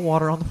 there's no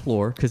water on the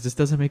floor, because this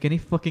doesn't make any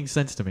fucking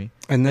sense to me.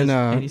 And then...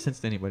 any sense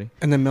to anybody.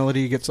 And then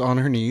Melody gets on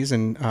her knees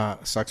and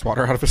sucks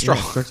water out of a straw.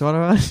 Yeah, sucks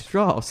water out of a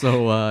straw.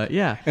 So,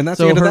 yeah. And that's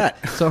the end of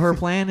that. So her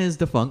plan is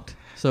defunct.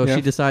 So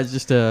she decides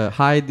just to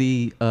hide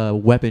the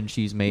weapon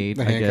she's made,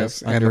 the I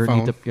guess,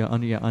 underneath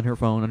on her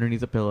phone,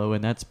 underneath the pillow,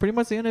 and that's pretty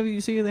much the end of it. You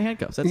see the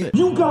handcuffs. That's it.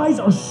 You guys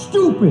are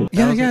stupid.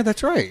 Yeah,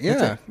 that's right.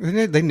 Yeah,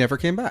 they never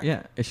came back.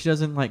 Yeah, if she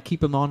doesn't keep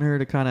them on her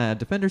to kind of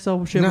defend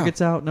herself if she ever gets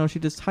out. No, she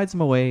just hides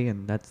them away,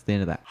 and that's the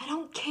end of that. I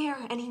don't care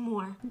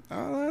anymore.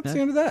 That's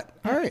the end of that.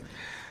 All right.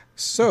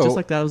 So just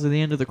like that was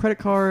the end of the credit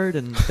card,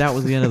 and that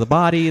was the end of the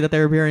body that they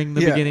were burying in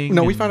the beginning.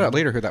 No, we found out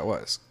later who that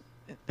was.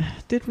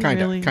 Did we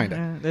kinda, really?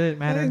 Kinda. Did it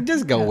matter?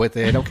 Just go with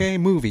it, okay?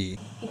 Movie.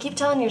 You keep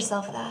telling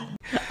yourself that.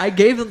 I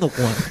gave them the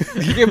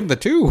one. You gave them the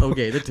two.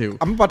 Okay, the two.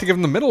 I'm about to give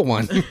them the middle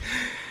one.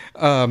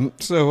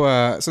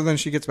 So then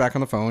she gets back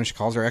on the phone. She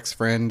calls her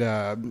ex-friend.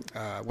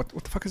 What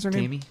the fuck is her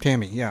name? Tammy.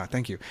 Tammy. Yeah,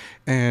 thank you.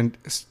 And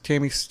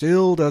Tammy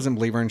still doesn't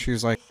believe her, and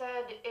she's like, He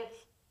said it's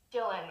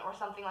Dylan or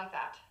something like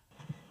that.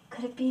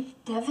 Could it be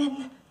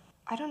Devin?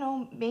 I don't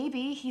know,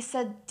 maybe. He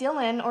said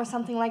Dylan or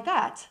something like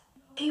that.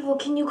 Okay, well,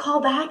 can you call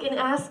back and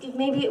ask if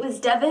maybe it was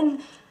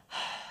Devin?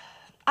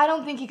 I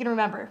don't think he can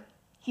remember.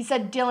 He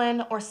said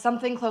Dylan or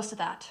something close to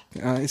that.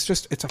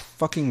 it's a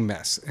fucking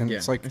mess, and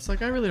it's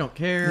like I really don't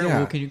care. Yeah.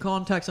 Well, can you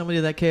contact somebody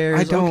that cares?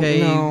 I don't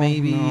okay, know,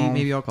 maybe no.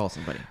 maybe I'll call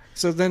somebody.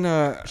 so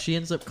then She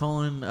ends up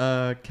calling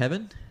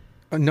Kevin.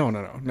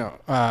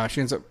 no.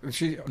 She ends up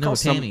No,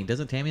 calls Tammy.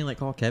 Doesn't Tammy like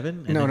call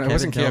Kevin? And No, then it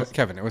wasn't tells-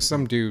 Kevin. It was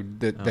some dude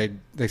that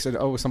they said,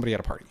 oh, somebody at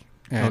a party.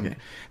 And Okay.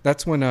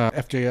 that's when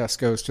FJS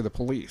goes to the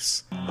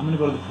police. I'm gonna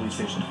go to the police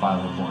station to file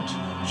a report.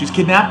 If she's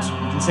kidnapped,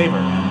 we can save her.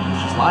 And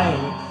if she's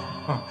lying,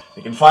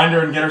 they can find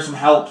her and get her some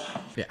help.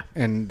 Yeah.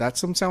 And that's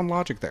some sound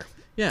logic there.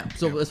 Yeah,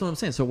 so that's what I'm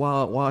saying. So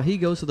while he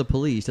goes to the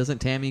police, doesn't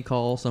Tammy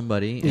call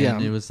somebody? And Yeah.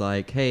 it was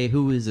like, hey,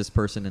 who is this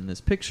person in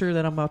this picture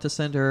that I'm about to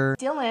send her?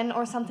 Dylan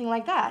or something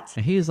like that.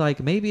 And he's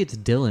like, maybe it's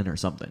Dylan or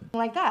something.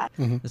 Like that.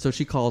 And so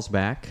she calls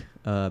back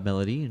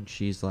Melody, and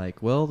she's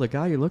like, well, the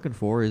guy you're looking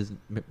for is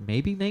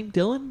maybe named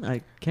Dylan?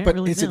 I can't But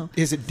really is know.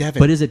 it Devin?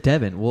 But is it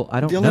Devin? Well, I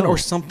don't Dylan know. or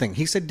something?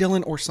 He said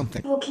Dylan or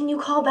something. Well, can you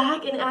call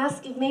back and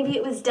ask if maybe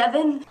it was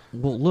Devin?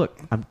 Well, look,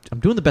 I'm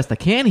doing the best I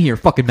can here,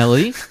 fucking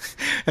Melody.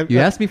 You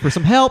asked me for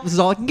some help. This is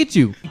all I can get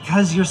you.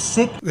 Because you're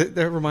sick.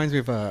 That reminds me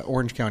of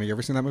Orange County. You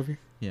ever seen that movie?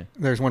 Yeah.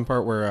 There's one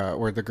part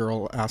where the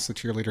girl asks the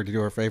cheerleader to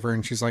do her a favor,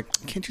 and she's like,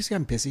 "Can't you see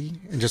I'm busy?"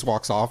 and just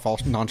walks off all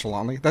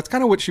nonchalantly. That's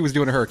kind of what she was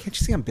doing to her. Can't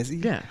you see I'm busy?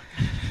 Yeah.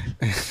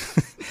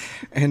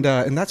 And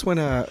that's when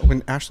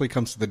Ashley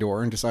comes to the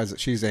door and decides that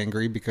she's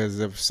angry because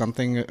of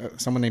something.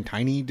 Someone named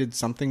Tiny did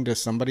something to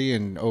somebody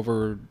and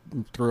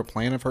overthrew a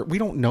plan of her. We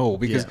don't know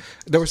because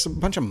there was a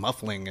bunch of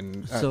muffling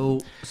and.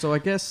 So I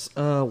guess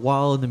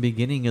while in the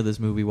beginning of this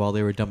movie, while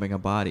they were dumping a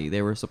body,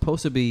 they were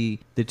supposed to be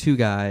the two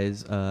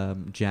guys,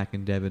 Jack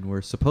and Devin,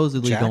 were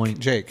supposedly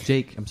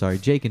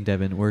Jake and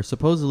Devin were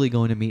supposedly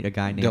going to meet a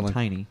guy named Dylan.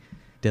 Tiny.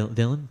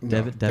 Devin?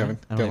 Devin?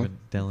 I don't even.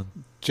 Dylan.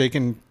 Jack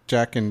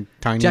and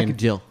Tiny. Jack and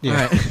Jill. Yeah. All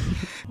right.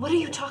 What are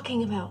you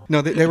talking about?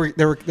 No,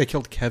 they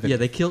killed Kevin. Yeah,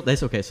 they killed.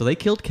 That's okay. So they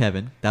killed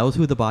Kevin. That was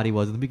who the body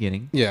was in the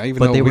beginning. Yeah,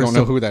 even though we don't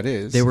know who that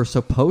is. They were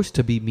supposed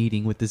to be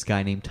meeting with this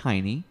guy named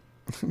Tiny.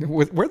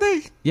 Were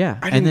they? Yeah,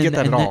 I didn't get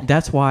that at all.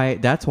 That's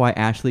why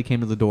Ashley came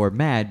to the door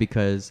mad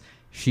because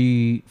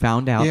she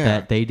found out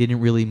that they didn't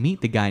really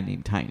meet the guy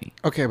named Tiny.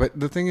 Okay, but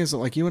the thing is that,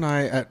 like, you and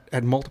I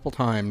at multiple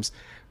times,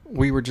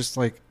 we were just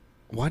like,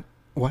 what?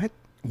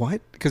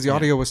 Because the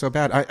audio was so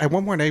bad. At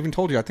one point, I even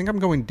told you, I think I'm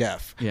going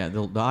deaf. Yeah,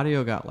 the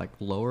audio got like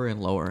lower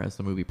and lower as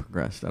the movie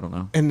progressed. I don't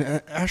know. And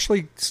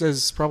Ashley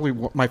says probably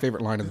my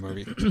favorite line of the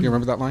movie. Do you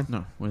remember that line?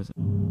 No, what is it?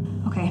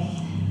 Okay.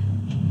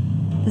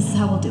 This is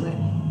how we'll do it.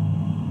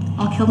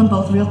 I'll kill them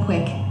both real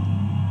quick.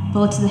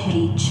 Bullet to the head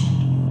each.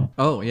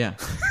 Oh, yeah.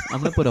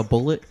 I'm going to put a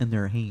bullet in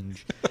their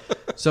hinge.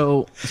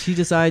 So she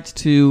decides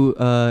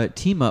to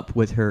team up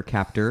with her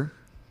captor,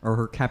 or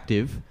her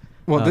captive.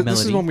 Well,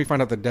 this is when we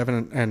find out that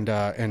Devin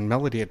and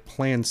Melody had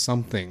planned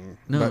something.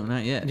 No,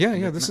 not yet.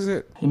 Yeah, this is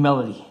it. Hey,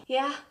 Melody.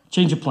 Yeah?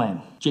 Change of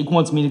plan. Jake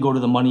wants me to go to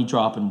the money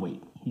drop and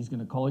wait. He's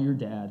gonna call your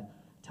dad,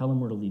 tell him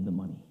where to leave the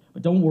money.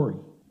 But don't worry,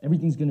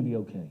 everything's gonna be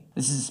okay.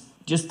 This is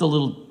just a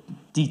little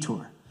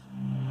detour.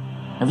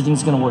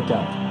 Everything's gonna work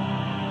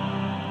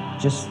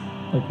out. Just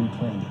like we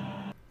planned it.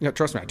 Yeah,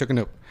 trust me, I took a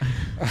note.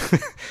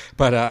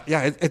 But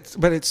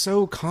it's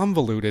so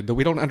convoluted that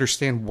we don't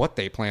understand what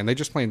they planned. They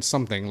just planned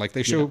something. Like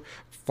they show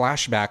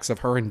flashbacks of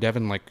her and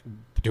Devin like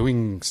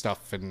doing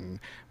stuff, and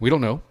we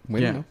don't know.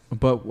 We don't know.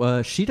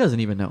 But she doesn't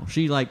even know.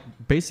 She like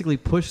basically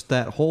pushed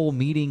that whole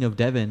meeting of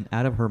Devin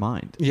out of her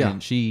mind. Yeah,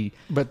 and she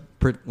I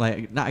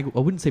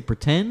wouldn't say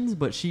pretends,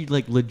 but she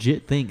like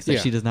legit thinks that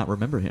she does not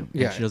remember him.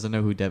 Yeah, and she doesn't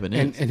know who Devin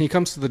is. And he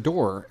comes to the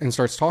door and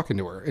starts talking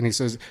to her, and he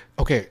says,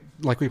 "Okay,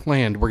 like we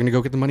planned, we're gonna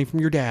go get the money from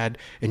your dad,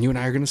 and you and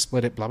I are gonna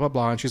split it." Blah blah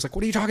blah. And she's like,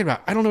 "What are you talking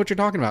about? I don't know what you're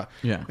talking about."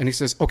 Yeah. And he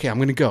says, "Okay, I'm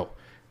gonna go."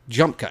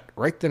 Jump cut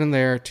right then and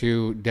there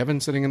to Devin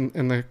sitting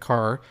in the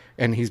car,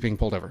 and he's being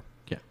pulled over.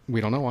 Yeah.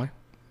 We don't know why,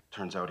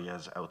 Turns out he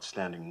has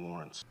outstanding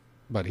warrants.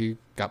 but he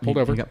got pulled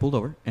over. He got pulled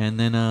over, and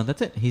then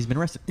that's it. He's been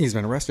arrested. He's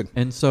been arrested.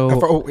 And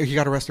so he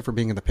got arrested for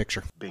being in the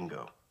picture.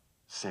 Bingo.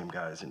 Same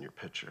guy as in your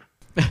picture.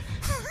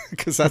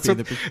 Because that's what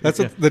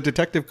the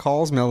detective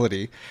calls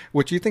Melody,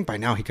 which you think by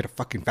now he could have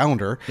fucking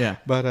found her. Yeah.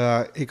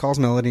 But he calls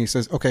Melody and he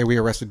says, "Okay, we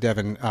arrested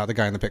Devin, the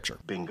guy in the picture."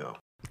 Bingo.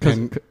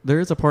 Because there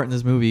is a part in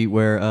this movie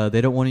where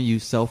they don't want to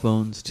use cell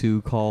phones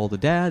to call the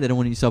dad. They don't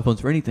want to use cell phones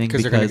for anything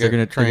because they're going to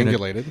get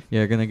triangulated.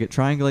 They're going to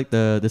triangulate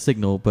the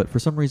signal, but for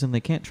some reason they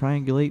can't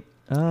triangulate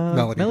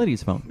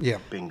Melody's phone. Yeah.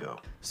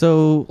 Bingo.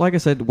 So, like I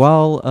said,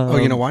 while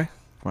you know why?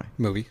 Why?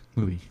 Movie.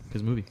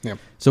 Because movie. Yeah.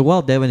 So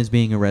while Devin is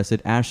being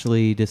arrested,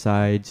 Ashley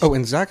decides. Oh,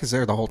 and Zach is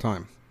there the whole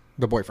time.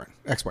 The boyfriend,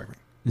 ex-boyfriend.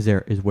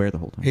 Is where the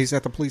whole time? He's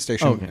at the police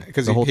station. Oh, okay.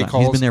 Because the whole he time.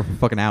 calls. He's been there for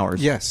fucking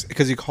hours. Yes,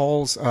 because he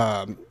calls.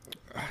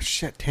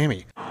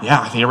 Tammy.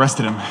 Yeah, they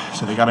arrested him,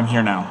 so they got him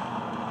here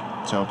now.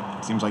 So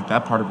it seems like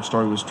that part of her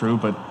story was true,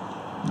 but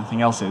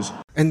nothing else is.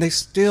 And they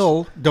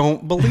still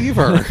don't believe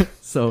her.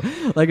 So,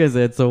 like I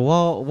said, so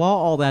while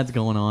all that's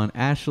going on,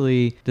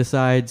 Ashley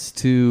decides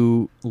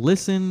to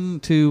listen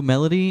to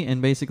Melody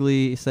and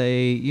basically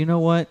say, you know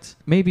what?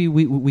 Maybe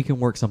we can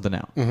work something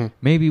out.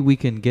 Maybe we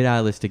can get out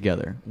of this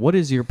together. What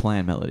is your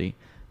plan, Melody?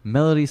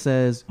 Melody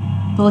says,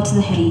 bullet to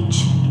the head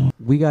each.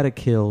 We got to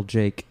kill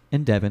Jake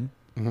and Devin.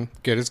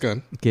 Get his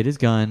gun. Get his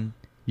gun.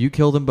 You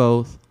kill them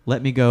both.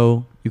 Let me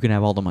go. You can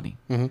have all the money.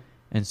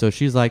 And so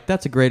she's like,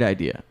 that's a great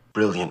idea.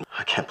 Brilliant.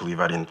 I can't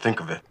believe I didn't think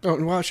of it.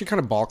 Oh, well, she kind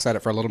of balks at it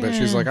for a little bit.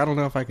 She's like, I don't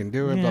know if I can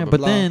do it. Yeah, blah, blah, but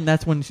blah. then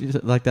that's when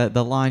she's like that.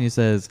 The line you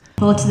says,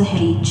 bullet to the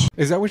head each.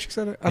 Is that what she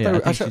said? I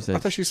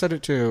thought she said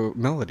it to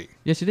Melody.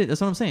 Yeah, she did. That's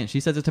what I'm saying. She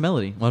says it to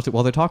Melody while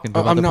they're talking. Oh,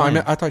 about the plan.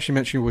 I thought she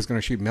meant she was going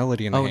to shoot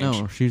Melody in the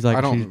hange. No, she's like,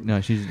 I'm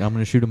going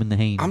to shoot him in the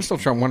hange. I'm still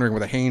wondering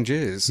what a hange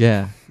is.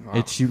 Yeah,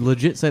 she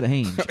legit said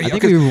hange. I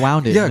think 'cause- we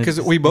rewound it. Yeah,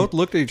 because we both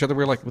looked at each other.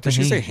 We were like, With did the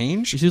she say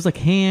hange. hange? She was like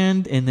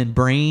hand and then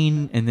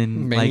brain and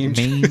then Mange. like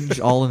mange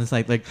all in this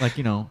like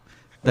you know.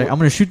 I'm going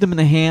to shoot them in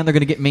the hand. They're going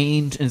to get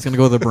mange, and it's going to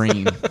go to the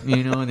brain,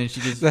 you know. And then she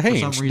just The for hange,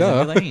 some reason,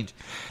 duh. the hange.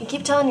 You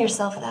keep telling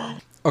yourself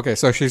that. Okay,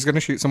 so she's going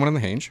to shoot someone in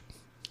the hange.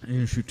 You're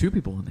going to shoot two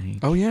people in the hange.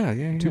 Oh,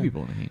 yeah. Two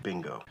people in the hange.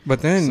 Bingo.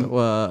 But then,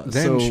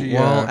 So she...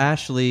 while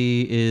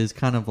Ashley is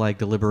kind of like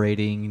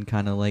deliberating and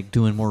kind of like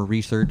doing more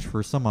research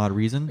for some odd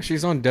reason.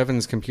 she's on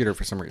Devin's computer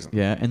for some reason.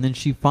 Yeah, and then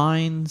she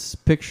finds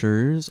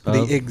pictures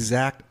of... The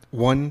exact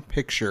one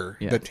picture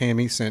Yeah. that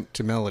Tammy sent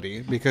to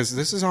Melody, because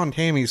this is on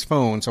Tammy's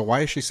phone, so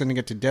why is she sending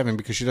it to Devin?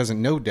 Because she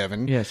doesn't know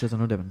Devin. Yeah, she doesn't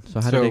know Devin.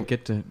 So how did it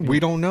get to... We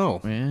don't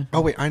know. Yeah.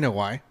 Oh, wait, I know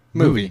why.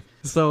 Movie.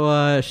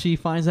 So she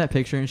finds that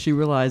picture and she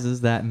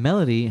realizes that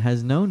Melody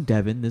has known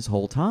Devin this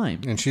whole time.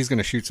 And she's going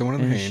to shoot someone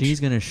in the And hange. she's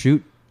going to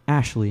shoot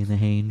Ashley in the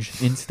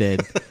hange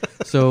instead.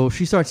 So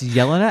she starts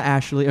yelling at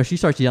Ashley, or she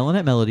starts yelling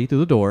at Melody through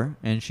the door,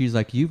 and she's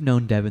like, you've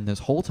known Devin this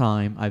whole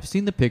time. I've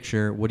seen the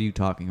picture. What are you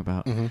talking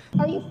about?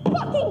 Are you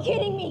fucking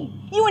kidding me?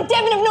 You and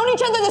Devin have known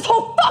each other this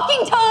whole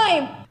fucking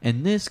time!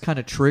 And this kind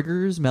of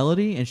triggers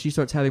Melody, and she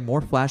starts having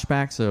more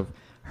flashbacks of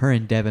her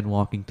and Devin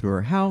walking through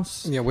her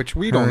house. Yeah, which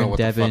we don't know what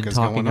the fuck is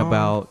talking going on.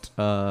 about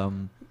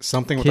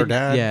Something with her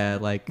dad. Yeah,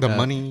 like the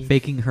money.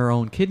 faking her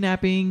own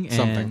kidnapping, and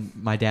Something.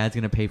 my dad's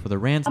gonna pay for the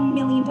ransom. $1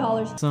 million.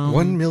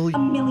 $1 million.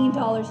 $1 million.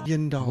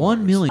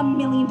 $1 million. $1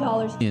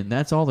 million. And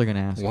that's all they're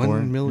gonna ask for.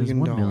 $1 million.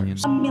 $1 million.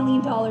 $1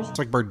 million. It's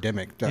like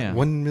Birdemic. Yeah.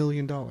 $1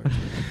 million.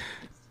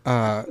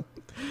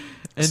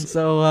 And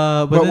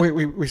so, but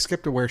then, we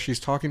skipped to where she's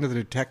talking to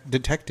the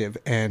detective,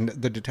 and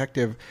the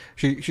detective,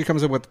 she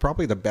comes up with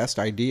probably the best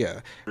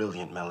idea,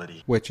 Brilliant,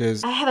 Melody. which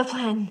is, I have a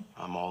plan.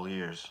 I'm all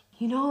ears.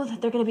 You know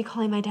that they're going to be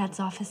calling my dad's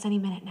office any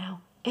minute now.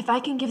 If I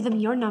can give them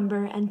your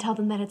number and tell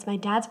them that it's my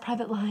dad's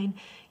private line,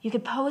 you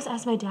could pose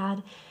as my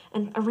dad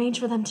and arrange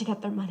for them to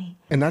get their money.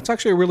 and that's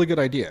actually a really good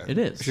idea. It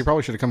is. She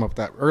probably should have come up with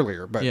that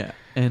earlier, but yeah,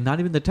 and not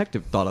even the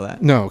detective thought of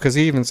that. no, because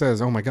he even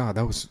says, "Oh my God,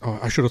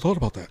 I should have thought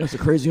about that." That's a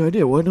crazy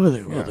idea. What do I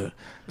think about that?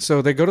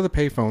 So they go to the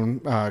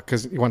payphone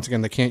because once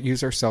again they can't use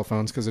their cell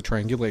phones because of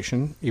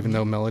triangulation, even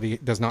though Melody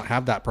does not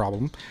have that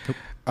problem.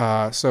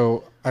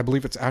 So I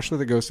believe it's Ashley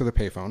that goes to the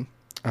payphone,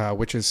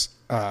 which is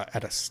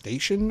at a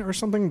station or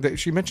something. That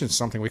she mentioned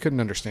something we couldn't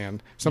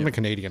understand, something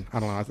Canadian. I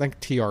don't know. I think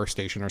TR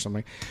station or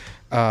something.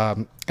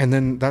 And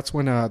then that's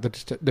when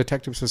the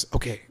detective says,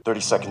 "Okay, 30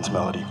 seconds,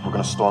 Melody. We're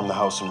gonna storm the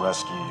house and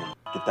rescue you.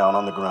 Get down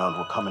on the ground.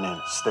 We're coming in.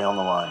 Stay on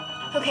the line."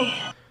 Okay.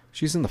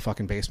 she's in the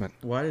fucking basement."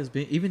 Why does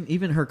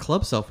even her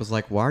club self was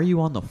like, why are you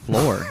on the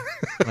floor?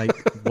 Like,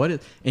 what is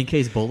in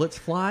case bullets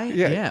fly?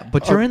 Yeah.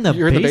 but you're in the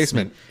you're in the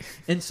basement. basement.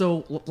 And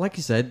so, like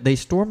you said, they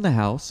storm the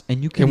house,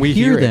 and you can And we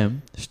hear hear it.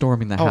 them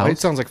storming the Oh, house. it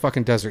sounds like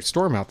fucking Desert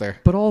Storm out there.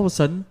 But all of a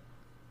sudden,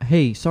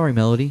 hey, sorry,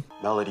 Melody.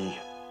 Melody,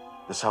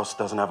 this house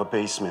doesn't have a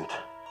basement.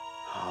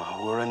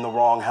 We're in the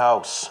wrong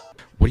house.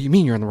 What do you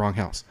mean you're in the wrong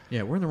house?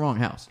 Yeah, we're in the wrong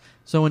house.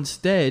 So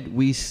instead,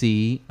 we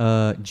see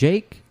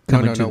Jake No,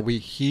 coming no, no. We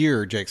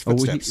hear Jake's Oh,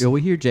 footsteps. we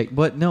hear Jake.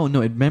 But no.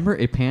 Remember,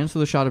 it pans to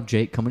the shot of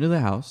Jake coming to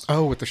the house.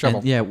 Oh, with the shovel.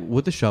 And, yeah,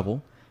 with the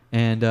shovel.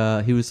 And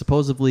he was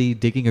supposedly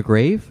digging a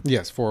grave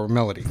Yes, for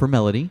Melody. for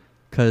Melody.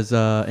 Because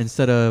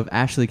instead of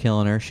Ashley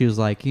killing her, she was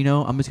like,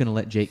 I'm just going to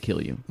let Jake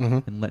kill you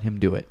and let him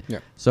do it. Yeah.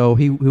 So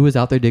he was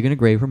out there digging a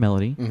grave for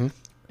Melody.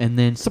 And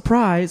then,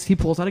 surprise, he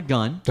pulls out a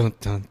gun, Dun,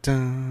 dun,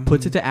 dun.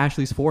 puts it to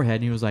Ashley's forehead,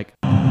 and he was like,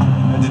 I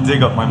had to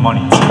dig up my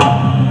money,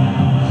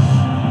 too.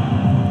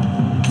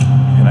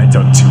 And I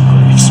dug 2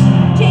 graves.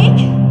 Jake?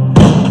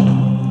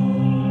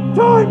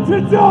 Time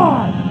to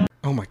die!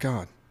 Oh my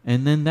God.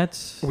 and then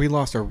that's... We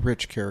lost a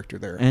rich character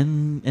there.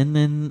 And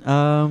then,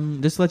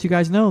 just to let you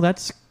guys know,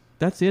 that's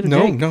it of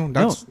No, Jake. no,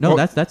 that's no,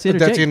 well, that's it of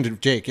That's Jake. the end of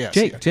Jake, yes.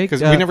 Jake,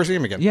 Because we never see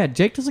him again. Yeah,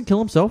 Jake doesn't kill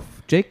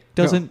himself. Jake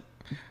doesn't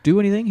do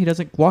anything. He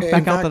doesn't walk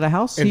back out of the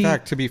house. In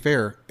fact, to be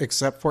fair,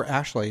 except for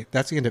Ashley,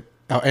 that's the end of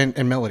Oh,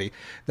 and Melody.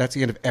 That's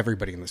the end of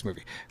everybody in this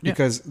movie,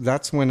 because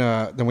that's when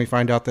then we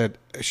find out that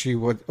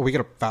we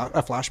get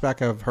a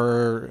flashback of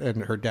her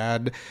and her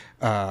dad.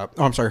 Her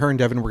and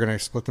Devin were going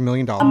to split the $1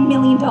 million. $1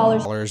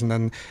 million.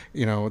 And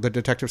then, the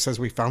detective says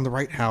we found the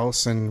right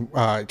house, and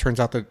it turns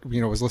out that,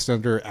 it was listed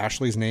under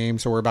Ashley's name,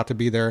 so we're about to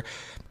be there.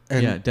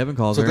 And Devin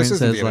calls her and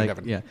says,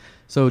 like,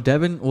 So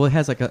Devin, it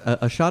has like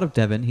a shot of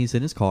Devin. He's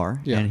in his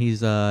car and he's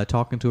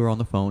talking to her on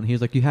the phone.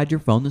 He's like, "You had your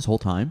phone this whole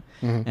time,"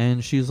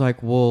 and she's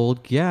like, "Well,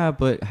 yeah,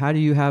 but how do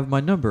you have my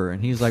number?"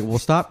 And he's like, "Well,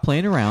 stop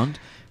playing around.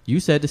 You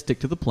said to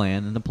stick to the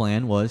plan, and the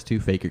plan was to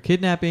fake your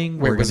kidnapping."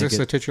 Wait, was this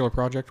a titular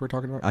project we're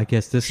talking about? I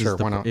guess this is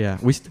why not? Yeah.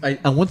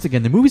 Once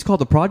again, the movie's called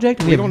The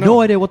Project. We have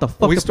no idea what the fuck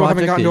the project is. We still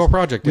haven't gotten to a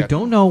project yet. We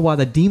don't know why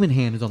the demon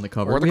hand is on the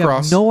cover. Or the we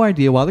cross. have no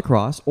idea why the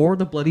cross or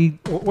the bloody.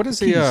 What is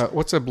keys.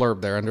 what's a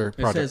blurb there under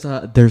project? It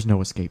says, "There's no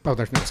escape." Oh,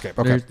 there's no escape.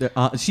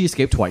 Okay. She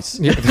escaped twice.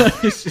 Yeah.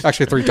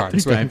 Actually, 3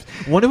 times. 3 times.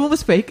 One of them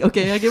was fake.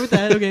 Okay, I give it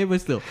that. Okay, but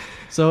still.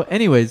 So,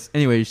 anyways,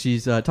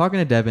 she's talking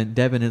to Devin.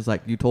 Devin is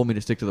like, "You told me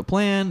to stick to the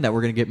plan. That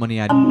we're gonna get money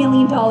out of $1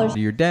 million.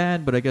 Your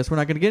dad, but I guess we're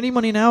not gonna get any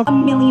money now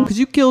because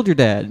you killed your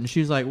dad." And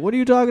she's like, "What are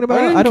you talking about?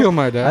 I didn't kill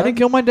my dad. I didn't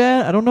kill my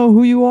dad. I don't know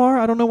who you are.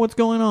 I don't know what's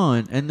going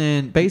on." And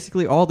then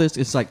basically all this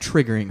is like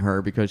triggering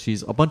her because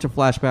she's a bunch of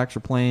flashbacks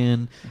are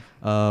playing.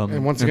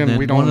 And once again,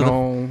 we don't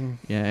know.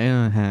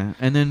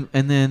 And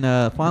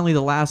then finally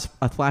the last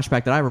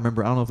flashback that I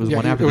remember, I don't know if it was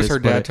one after it was this, her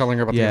dad telling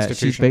her about the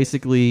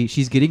institution.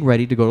 She's getting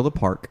ready to go to the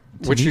park,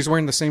 which she's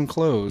wearing the same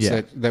clothes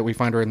that we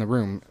find her in the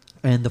room.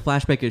 And the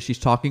flashback is she's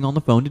talking on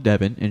the phone to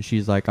Devin, and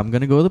she's like, "I'm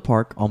going to go to the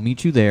park. I'll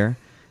meet you there.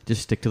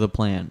 Just stick to the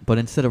plan." But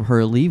instead of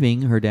her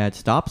leaving, her dad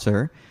stops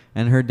her,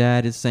 and her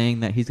dad is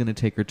saying that he's going to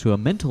take her to a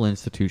mental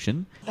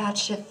institution. That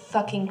shit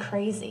fucking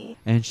crazy.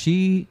 And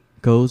she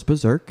goes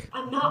berserk.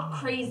 I'm not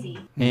crazy.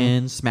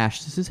 And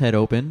smashes his head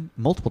open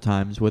multiple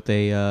times with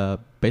a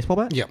baseball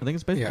bat. Yeah, I think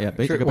it's baseball.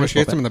 Yeah, she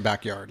hits him in the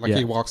backyard. Like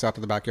he walks out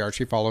to the backyard,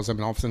 she follows him,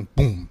 and all of a sudden,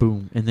 boom,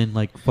 boom, and then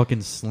like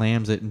fucking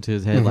slams it into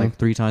his head like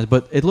 3 times.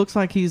 But it looks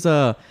like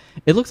it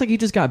looks like he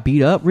just got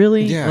beat up.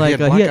 Really, yeah, like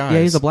he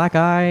has a black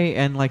eye,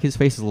 and like his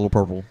face is a little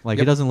purple. Like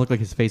it doesn't look like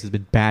his face has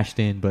been bashed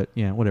in, but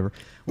yeah, whatever.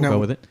 We'll go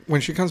with it.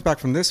 When she comes back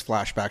from this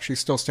flashback, she's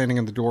still standing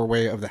in the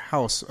doorway of the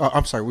house.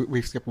 I'm sorry,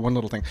 we skipped one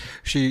little thing.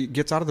 She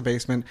gets out of the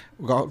basement,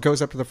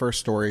 goes up to the first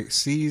story,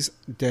 sees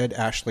dead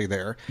Ashley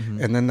there,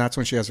 and then that's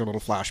when she has her little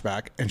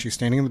flashback, and she's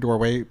standing in the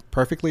doorway,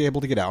 perfectly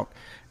able to get out.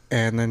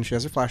 And then she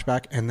has a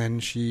flashback, and then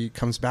she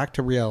comes back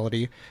to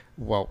reality,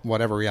 well,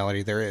 whatever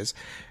reality there is,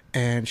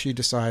 and she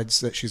decides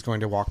that she's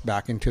going to walk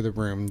back into the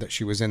room that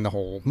she was in the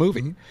whole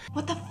movie.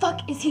 What the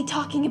fuck is he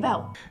talking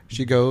about?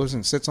 She goes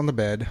and sits on the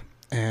bed,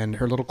 and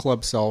her little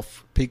club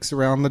self peeks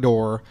around the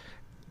door,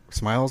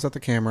 smiles at the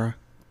camera,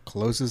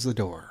 closes the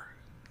door.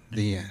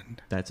 The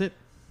end. That's it.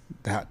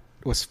 That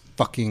was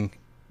fucking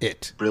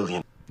it.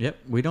 Brilliant. Yep.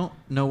 We don't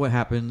know what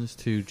happens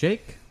to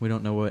Jake. We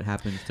don't know what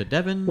happens to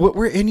Devin.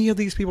 Were any of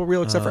these people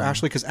real except for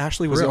Ashley? Because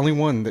Ashley was the only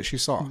one that she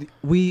saw.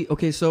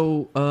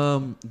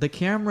 So the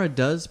camera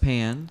does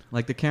pan.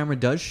 Like the camera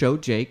does show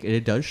Jake.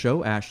 It does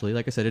show Ashley.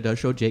 Like I said, it does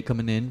show Jake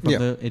coming in.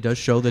 It does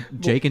show that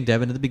Jake and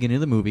Devin at the beginning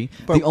of the movie.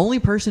 The only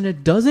person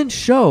it doesn't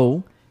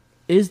show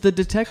is the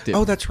detective.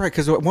 Oh, that's right.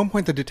 Because at one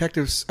point the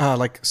detective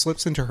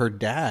slips into her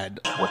dad.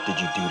 What did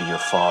you do to your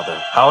father?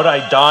 How'd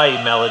I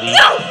die, Melody?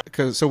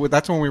 So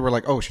that's when we were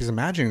like, oh, she's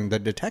imagining the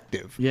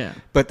detective. Yeah.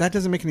 But that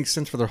doesn't make any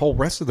sense for the whole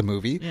rest of the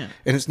movie. Yeah.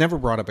 And it's never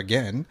brought up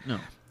again. No.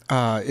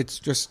 It's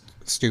just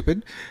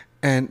stupid.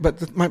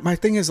 But my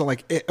thing is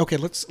like, okay,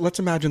 let's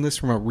imagine this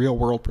from a real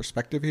world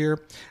perspective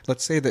here.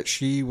 Let's say that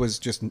she was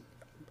just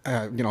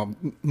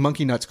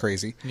monkey nuts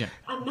crazy. Yeah.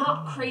 I'm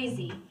not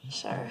crazy.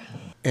 Sure.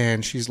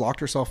 And she's locked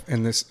herself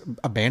in this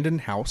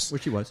abandoned house.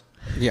 Which she was.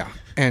 Yeah.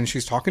 And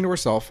she's talking to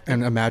herself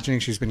and imagining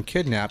she's been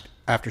kidnapped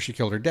after she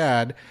killed her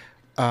dad.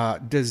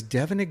 Does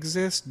Devin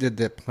exist? Did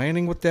the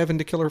planning with Devin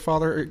to kill her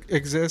father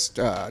exist?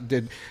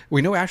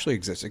 We know Ashley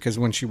existed because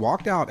when she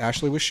walked out,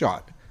 Ashley was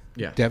shot.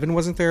 Yeah. Devin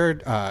wasn't there.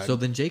 So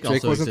then Jake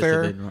also wasn't existed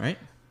there. Then, right?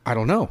 I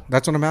don't know.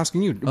 That's what I'm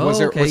asking you. Oh, was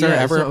there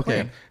ever a okay.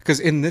 plan? Because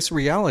in this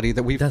reality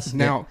that we've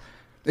now...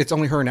 It's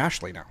only her and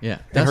Ashley now. Yeah,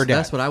 and her dad.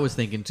 That's what I was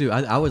thinking too.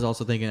 I was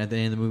also thinking at the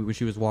end of the movie when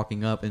she was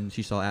walking up and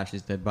she saw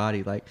Ashley's dead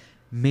body, like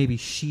maybe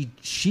she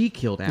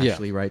killed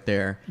Ashley right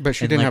there, but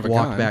she didn't have a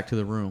walked gun. back to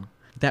the room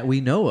that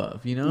we know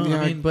of. You know,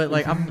 Yeah, I mean, but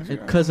like I'm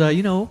because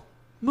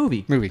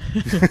movie.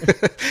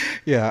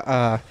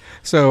 Yeah.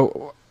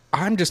 So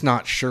I'm just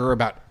not sure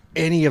about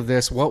any of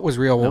this. What was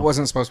real? What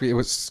wasn't supposed to be? It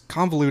was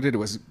convoluted. It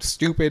was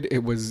stupid.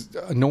 It was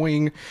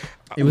annoying.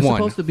 It was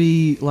supposed to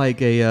be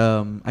like a,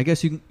 I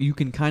guess you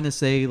can kind of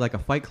say like a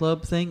Fight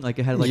Club thing. Like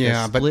it had like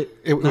a split. but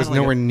it was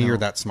nowhere near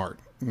that smart.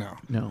 No.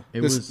 No,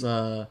 it This-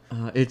 was.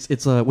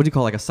 It's a what do you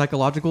call it, like a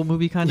psychological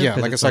movie kind of? Yeah,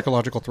 'Cause like a it's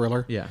psychological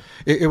thriller. Yeah.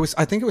 It was.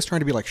 I think it was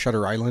trying to be like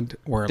Shutter Island,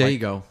 where There like, you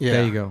go. Yeah,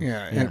 There you go.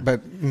 Yeah, Yeah.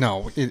 but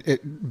no,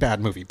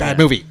 bad movie. Bad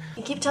Yeah. movie.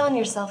 You keep telling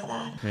yourself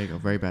that. There you go.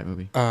 Very bad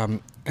movie.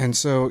 And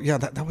so yeah,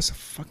 that was a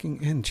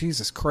fucking end.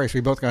 Jesus Christ,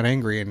 we both got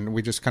angry and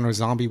we just kind of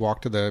zombie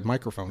walked to the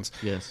microphones.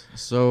 Yes.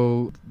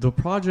 So the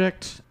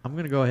project, I'm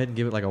gonna go ahead and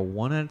give it like a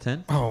 1 out of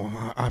 10. Oh,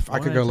 if I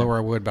One could out go of 10. lower, I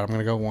would, but I'm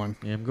gonna go 1.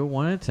 Yeah, I'm going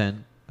 1 out of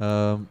 10.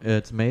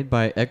 It's made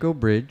by Echo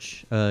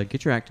Bridge.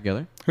 Get your act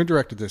together. Who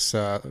directed this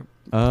project?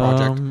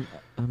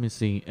 Let me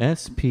see.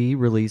 SP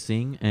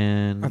Releasing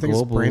and I think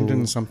Global. it's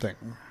Brandon something.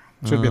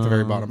 Should be at the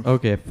very bottom.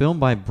 Okay,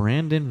 filmed by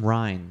Brandon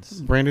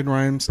Rhines. Brandon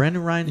Rhymes.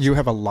 Brandon Rhines. You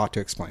have a lot to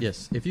explain.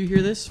 Yes. If you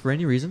hear this for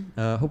any reason,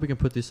 hope we can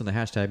put this on the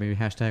hashtag. Maybe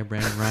hashtag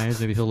Brandon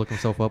Rhines. Maybe he'll look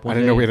himself up one I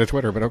didn't day. know we had a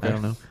Twitter, but okay. I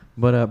don't know.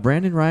 But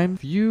Brandon Rhines,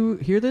 if you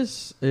hear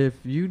this, if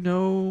you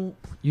know,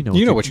 you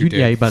know what you did.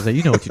 Yeah, you about to say,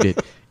 you know what you did.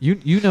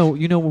 You know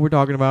what we're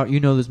talking about.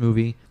 You know this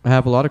movie. I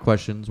have a lot of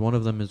questions. One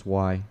of them is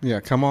why. Yeah,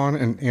 come on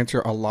and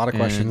answer a lot of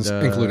questions,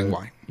 And, including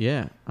why.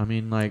 Yeah, I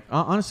mean, like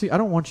honestly, I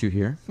don't want you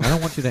here. I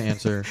don't want you to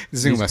answer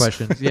Zoom these us.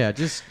 questions. Yeah,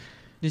 just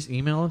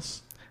email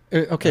us.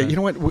 Okay, you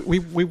know what?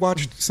 We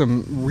watched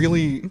some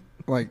really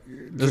like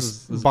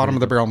This is bottom of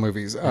the pretty barrel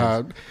movies.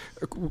 Yes.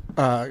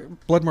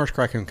 Blood March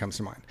Raccoon comes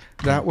to mind.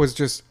 That was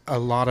just a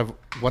lot of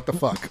what the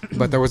fuck,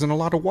 but there wasn't a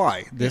lot of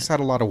why. This had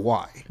a lot of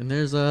why. And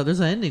there's an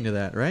ending to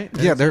that, right?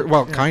 Yeah,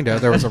 kinda.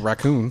 There was a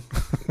raccoon,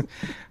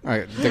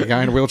 the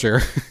guy in a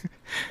wheelchair.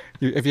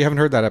 If you haven't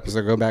heard that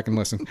episode, go back and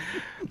listen.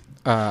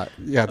 Oh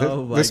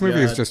my this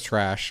movie is God. just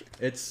trash.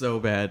 It's so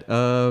bad.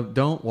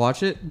 Don't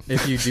watch it.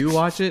 If you do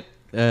watch it,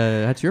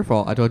 that's your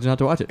fault. I told you not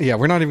to watch it. Yeah,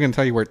 we're not even going to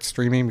tell you where it's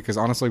streaming because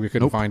honestly, we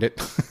couldn't find it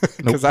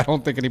because I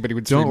don't think anybody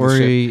would stream Don't this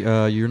shit.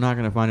 worry, you're not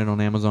going to find it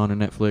on Amazon or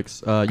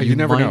Netflix. You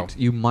never might, know.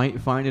 You might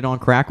find it on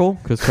Crackle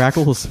because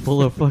Crackle is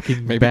full of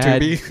fucking Maybe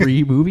bad Tubi.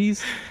 free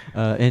movies.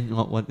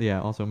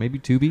 Also maybe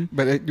Tubi.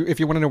 But if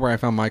you want to know where I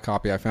found my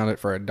copy, I found it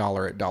for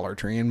 $1 at Dollar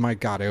Tree, and my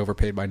God, I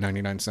overpaid by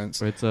 99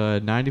 cents. It's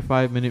a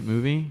 95-minute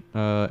movie,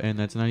 and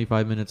that's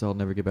 95 minutes I'll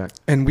never get back.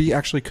 And we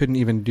actually couldn't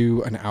even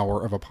do an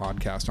hour of a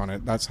podcast on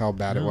it. That's how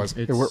bad it No, was.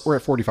 it's- We're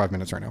at 45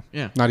 minutes right now.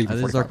 Yeah, not even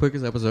This 45. is our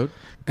quickest episode.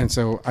 And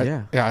so,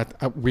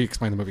 we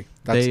explained the movie.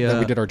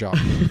 We did our job.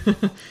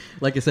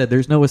 Like I said,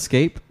 there's no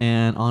escape,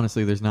 and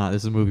honestly, there's not.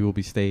 This movie will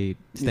be staying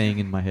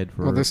in my head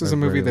for. Well, this is a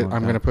movie very that long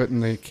I'm going to time. put in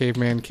the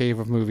caveman cave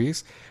of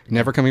movies,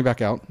 never coming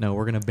back out. No,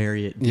 we're gonna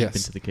bury it deep Yes.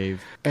 into the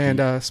cave.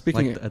 And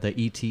speaking like the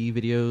ET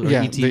video,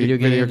 Yeah, ET the video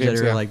video games games,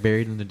 that are yeah. like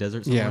buried in the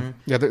desert somewhere.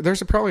 Yeah,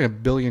 there's probably 1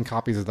 billion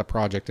copies of the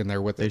project in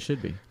there with it. They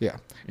should be. Yeah,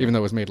 even though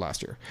it was made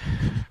last year.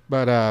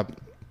 But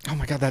oh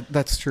my God,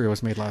 that's true. It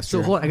was made last So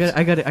year. hold on,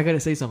 I got to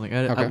say something.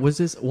 Okay. Was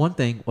this one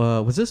thing?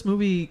 Was this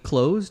movie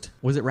closed?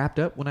 Was it wrapped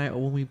up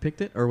when we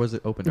picked it, or was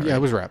it open? Yeah, it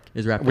was wrapped.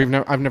 It's wrapped.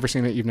 I've never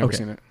seen it. You've never Okay.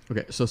 seen it.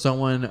 Okay, so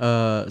someone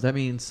that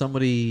means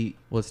somebody.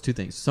 Well, it's two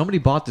things. Somebody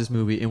bought this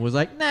movie and was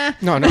like, nah.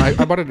 No, I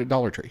bought it at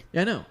Dollar Tree.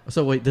 Yeah, I know.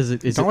 So wait,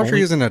 is Dollar it Tree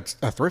only, isn't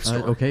a thrift store.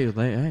 okay, you're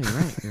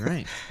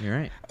right. You're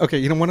right. Okay,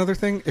 you know one other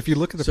thing. If you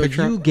look at the So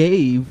picture, you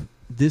gave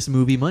this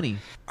movie money.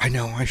 I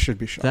know I should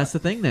be shocked. That's the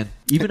thing. Then,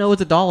 even though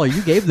it's $1,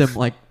 you gave them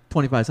like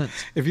 25 cents.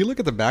 If you look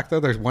at the back though,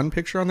 there's one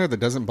picture on there that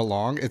doesn't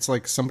belong. It's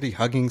like somebody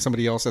hugging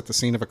somebody else at the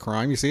scene of a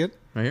crime. You see it?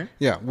 Right here.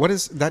 Yeah. What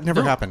is that?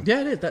 Never No, happened.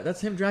 Yeah, it is.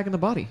 That's him dragging the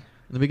body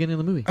in the beginning of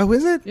the movie. Oh,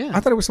 is it? Yeah.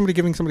 I thought it was somebody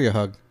giving somebody a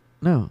hug.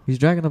 No, he's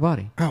dragging the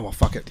body. Oh well,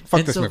 fuck it. Fuck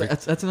And this so movie.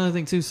 That's another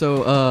thing too.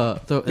 So,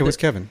 It was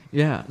Kevin.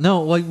 Yeah.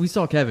 No, well, we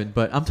saw Kevin,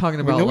 but I'm talking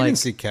about No, we like. didn't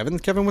see Kevin.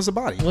 Kevin was a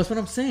body. Well, that's what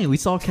I'm saying. We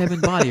saw Kevin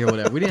body or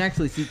whatever. We didn't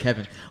actually see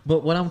Kevin.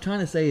 But what I'm trying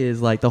to say is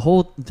like the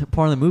whole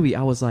part of the movie,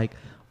 I was like,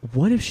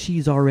 what if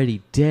she's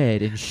already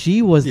dead and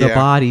she was the Yeah.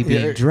 body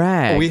being Yeah.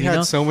 dragged? We you had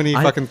know? so many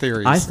fucking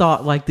theories. I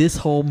thought like this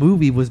whole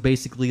movie was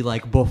basically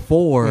like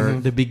before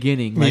the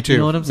beginning. Me Like, too. You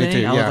know what I'm Me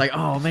saying? too, I was yeah. like,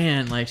 oh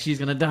man, like she's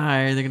gonna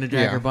die. They're gonna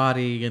drag Yeah. her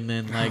body, and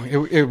then like, It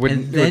would- and it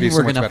would then be so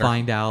we're much gonna better.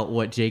 find out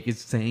what Jake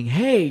is saying.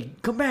 Hey,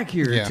 come back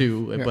here Yeah.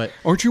 too. Yeah. But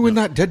aren't you in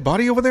that dead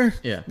body over there?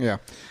 Yeah. Yeah.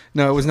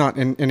 No, it was not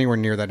anywhere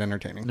near that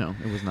entertaining. no,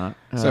 it was not.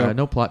 So-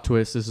 No plot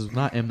twist. This is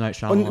not M Night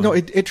Oh, Shyamalan. no,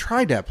 it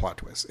tried to have plot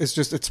twists. It's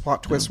just its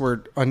plot twists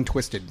were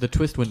untwisted. The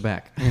twist went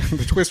back.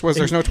 The twist was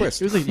there's no twist.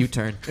 It was a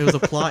U-turn. It was a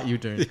plot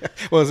U-turn. Yeah.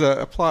 Well, it was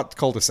a plot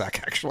cul-de-sac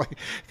actually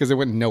because it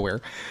went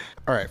nowhere.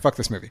 All right, fuck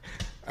this movie.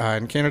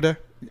 In Canada,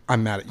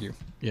 I'm mad at you.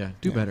 Yeah,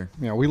 do better.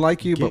 Yeah, we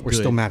like you, Get but we're good.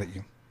 still mad at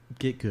you.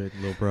 Get good,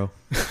 little bro.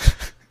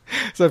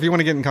 So if you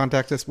want to get in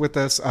contact with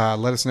us,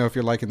 let us know if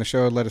you're liking the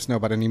show. Let us know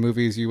about any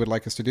movies you would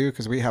like us to do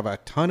because we have a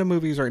ton of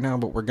movies right now,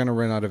 but we're going to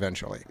run out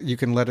eventually. You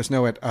can let us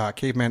know at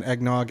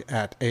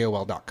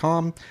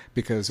cavemanegnog@aol.com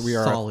because we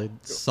are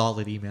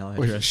solid email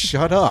address.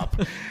 Shut up.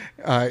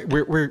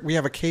 We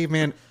have a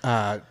caveman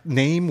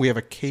name. We have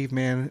a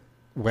caveman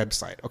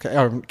website. Okay,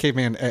 or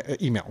caveman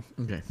email.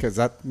 Okay. Because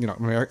that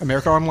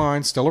America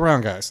Online still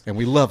around, guys, and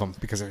we love them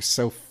because they're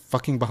so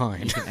fucking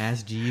behind. You can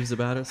ask Jeeves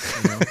about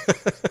us. You know?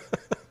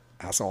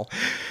 Asshole.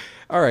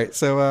 All right,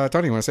 so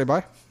Tony, you want to say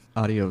bye?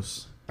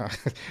 Adios.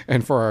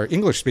 And for our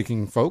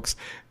English-speaking folks,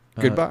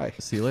 goodbye.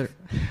 See you later.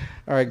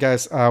 All All right,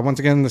 guys. Once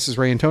again, this is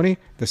Ray and Tony.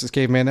 This is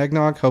Caveman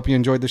Eggnog. Hope you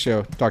enjoyed the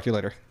show. Talk to you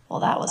later. Well,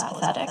 that was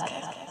pathetic.